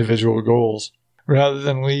achieving individual goals. Rather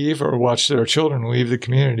than leave or watch their children leave the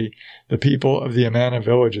community, the people of the Amana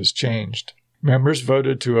villages changed. Members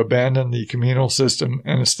voted to abandon the communal system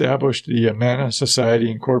and established the Amana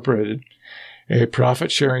Society Incorporated, a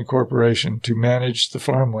profit-sharing corporation to manage the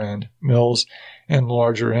farmland, mills, and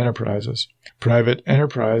larger enterprises. Private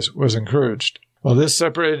enterprise was encouraged. While this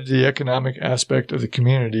separated the economic aspect of the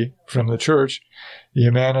community from the church, the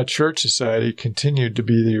Amana Church Society continued to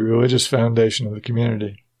be the religious foundation of the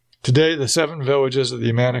community. Today, the 7 villages of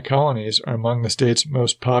the Amana colonies are among the state's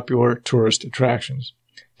most popular tourist attractions.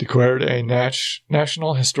 Declared a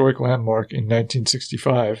National Historic Landmark in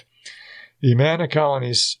 1965, the Amana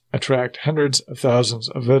colonies attract hundreds of thousands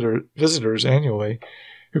of visitors annually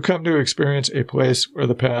who come to experience a place where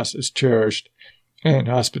the past is cherished and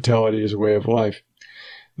hospitality is a way of life.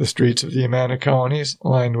 The streets of the Amana colonies,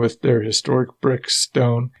 lined with their historic brick,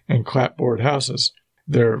 stone, and clapboard houses,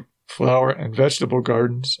 their flower and vegetable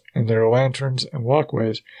gardens, and their lanterns and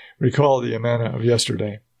walkways, recall the Amana of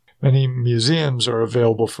yesterday. Many museums are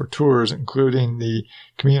available for tours, including the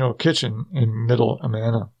communal kitchen in Middle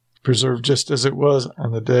Amana, preserved just as it was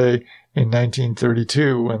on the day in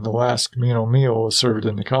 1932 when the last communal meal was served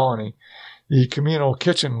in the colony. The communal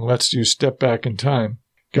kitchen lets you step back in time.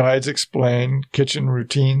 Guides explain kitchen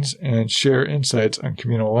routines and share insights on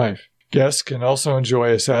communal life. Guests can also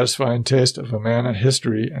enjoy a satisfying taste of Amana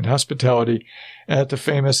history and hospitality at the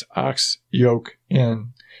famous Ox Yoke Inn,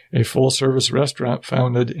 a full-service restaurant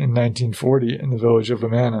founded in 1940 in the village of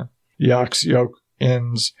Amana. The Ox Yoke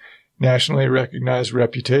Inn's nationally recognized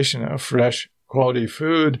reputation of fresh, quality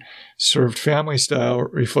food served family-style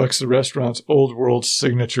reflects the restaurant's old-world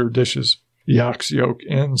signature dishes. The Ox Yoke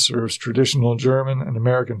Inn serves traditional German and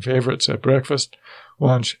American favorites at breakfast,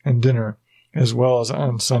 lunch, and dinner, as well as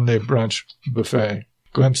on Sunday brunch buffet.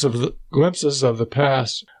 Glimpses of the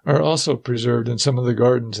past are also preserved in some of the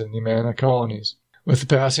gardens in the Amana colonies. With the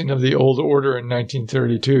passing of the old order in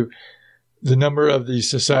 1932, the number of the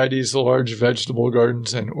Society's large vegetable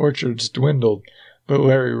gardens and orchards dwindled, but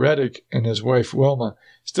Larry Reddick and his wife Wilma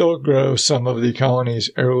still grow some of the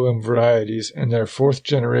colony's heirloom varieties in their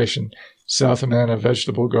 4th-generation South Amana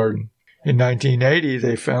vegetable garden. In 1980,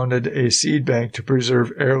 they founded a seed bank to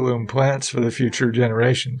preserve heirloom plants for the future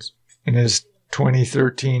generations. In his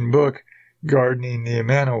 2013 book, Gardening the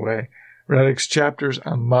Amana Way, Reddick's chapters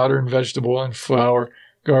on modern vegetable and flower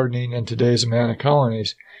gardening in today's Amana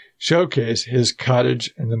colonies showcase his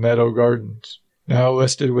cottage and the meadow gardens, now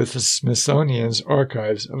listed with the Smithsonian's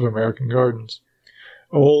Archives of American Gardens.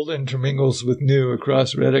 Old intermingles with new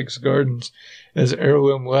across Reddick's gardens as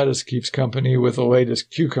heirloom lettuce keeps company with the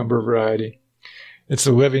latest cucumber variety. It's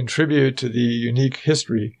a living tribute to the unique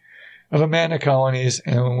history of Amana colonies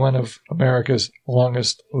and one of America's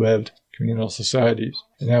longest-lived communal societies.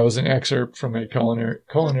 And that was an excerpt from a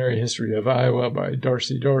culinary history of Iowa by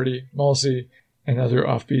Darcy Doherty, Mulsey, and other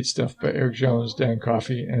offbeat stuff by Eric Jones, Dan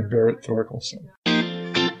Coffey, and Barrett Thorkelson.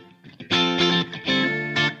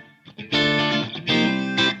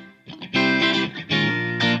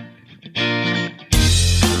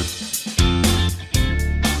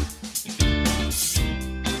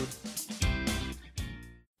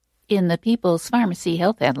 In the People's Pharmacy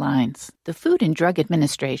Health headlines, the Food and Drug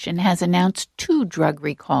Administration has announced 2 drug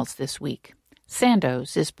recalls this week.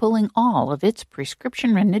 Sandoz is pulling all of its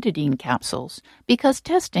prescription ranitidine capsules because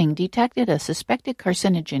testing detected a suspected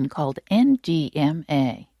carcinogen called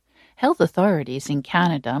NDMA. Health authorities in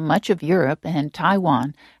Canada, much of Europe, and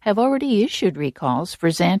Taiwan have already issued recalls for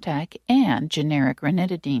Zantac and generic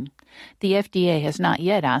ranitidine. The FDA has not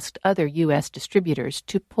yet asked other U.S. distributors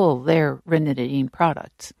to pull their ranitidine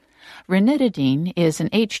products. Ranitidine is an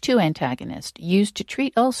H2 antagonist used to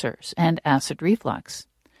treat ulcers and acid reflux.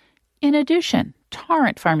 In addition,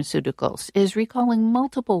 Torrent Pharmaceuticals is recalling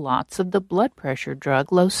multiple lots of the blood pressure drug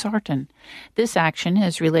losartan. This action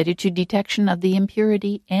is related to detection of the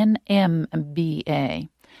impurity NMBA.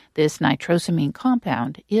 This nitrosamine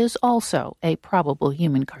compound is also a probable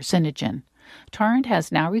human carcinogen. Torrent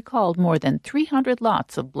has now recalled more than 300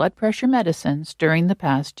 lots of blood pressure medicines during the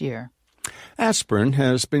past year. Aspirin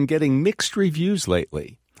has been getting mixed reviews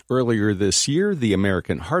lately. Earlier this year, the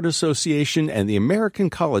American Heart Association and the American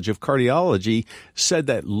College of Cardiology said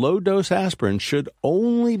that low-dose aspirin should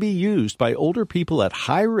only be used by older people at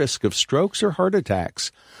high risk of strokes or heart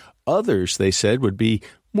attacks. Others, they said, would be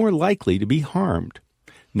more likely to be harmed.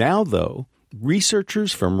 Now, though,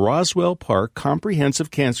 researchers from Roswell Park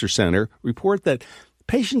Comprehensive Cancer Center report that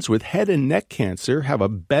patients with head and neck cancer have a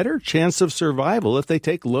better chance of survival if they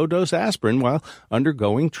take low-dose aspirin while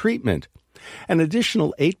undergoing treatment. An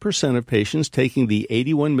additional 8% of patients taking the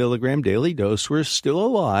 81 milligram daily dose were still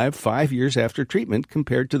alive 5 years after treatment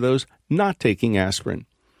compared to those not taking aspirin.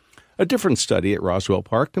 A different study at Roswell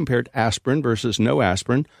Park compared aspirin versus no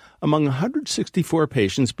aspirin among 164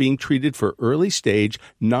 patients being treated for early-stage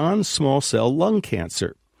non-small cell lung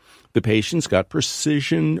cancer. The patients got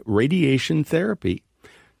precision radiation therapy.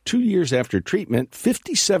 2 years after treatment,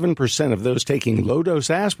 57% of those taking low-dose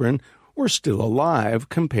aspirin were still alive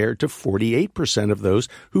compared to 48% of those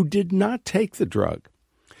who did not take the drug.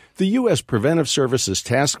 The U.S. Preventive Services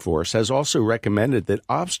Task Force has also recommended that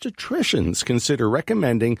obstetricians consider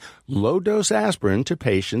recommending low-dose aspirin to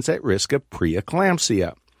patients at risk of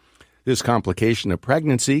preeclampsia. This complication of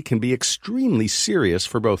pregnancy can be extremely serious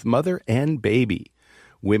for both mother and baby.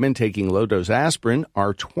 Women taking low-dose aspirin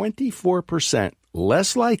are 24%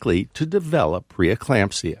 less likely to develop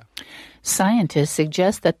preeclampsia. Scientists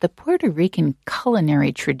suggest that the Puerto Rican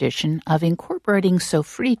culinary tradition of incorporating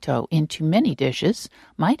sofrito into many dishes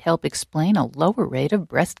might help explain a lower rate of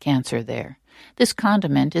breast cancer there. This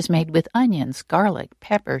condiment is made with onions, garlic,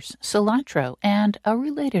 peppers, cilantro, and a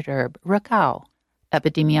related herb, racao.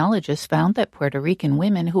 Epidemiologists found that Puerto Rican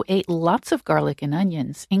women who ate lots of garlic and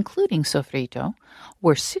onions, including sofrito,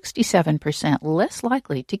 were 67% less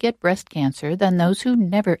likely to get breast cancer than those who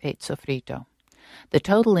never ate sofrito. The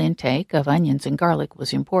total intake of onions and garlic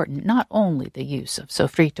was important, not only the use of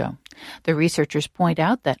sofrito. The researchers point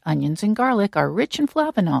out that onions and garlic are rich in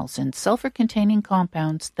flavonols and sulfur-containing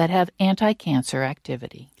compounds that have anti-cancer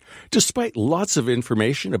activity. Despite lots of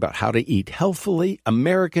information about how to eat healthfully,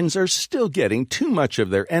 Americans are still getting too much of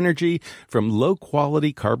their energy from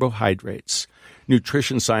low-quality carbohydrates.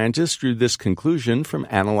 Nutrition scientists drew this conclusion from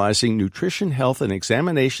analyzing Nutrition, Health, and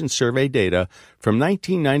Examination Survey data from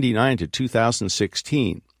 1999 to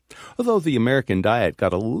 2016. Although the American diet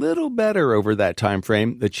got a little better over that time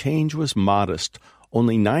frame, the change was modest.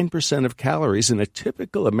 Only 9% of calories in a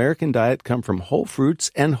typical American diet come from whole fruits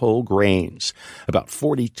and whole grains. About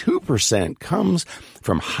 42% comes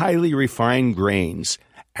from highly refined grains,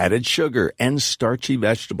 added sugar, and starchy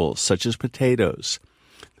vegetables such as potatoes.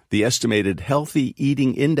 The estimated healthy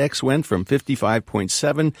eating index went from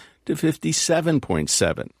 55.7 to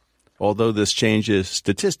 57.7. Although this change is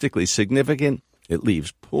statistically significant, it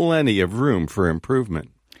leaves plenty of room for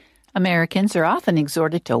improvement. Americans are often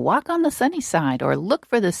exhorted to walk on the sunny side or look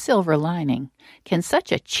for the silver lining. Can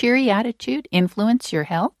such a cheery attitude influence your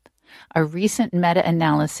health? A recent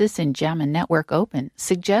meta-analysis in JAMA Network Open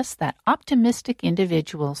suggests that optimistic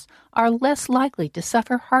individuals are less likely to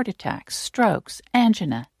suffer heart attacks, strokes,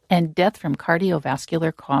 angina, and death from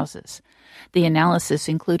cardiovascular causes. The analysis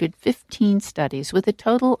included 15 studies with a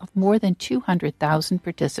total of more than 200,000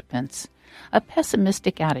 participants. A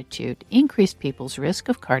pessimistic attitude increased people's risk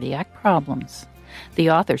of cardiac problems. The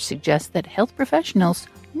author suggests that health professionals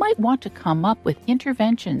might want to come up with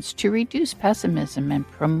interventions to reduce pessimism and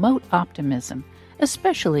promote optimism,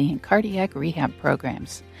 especially in cardiac rehab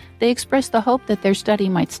programs. They express the hope that their study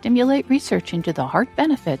might stimulate research into the heart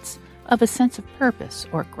benefits of a sense of purpose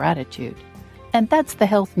or gratitude. And that's the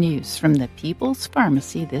health news from the People's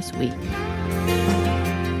Pharmacy this week.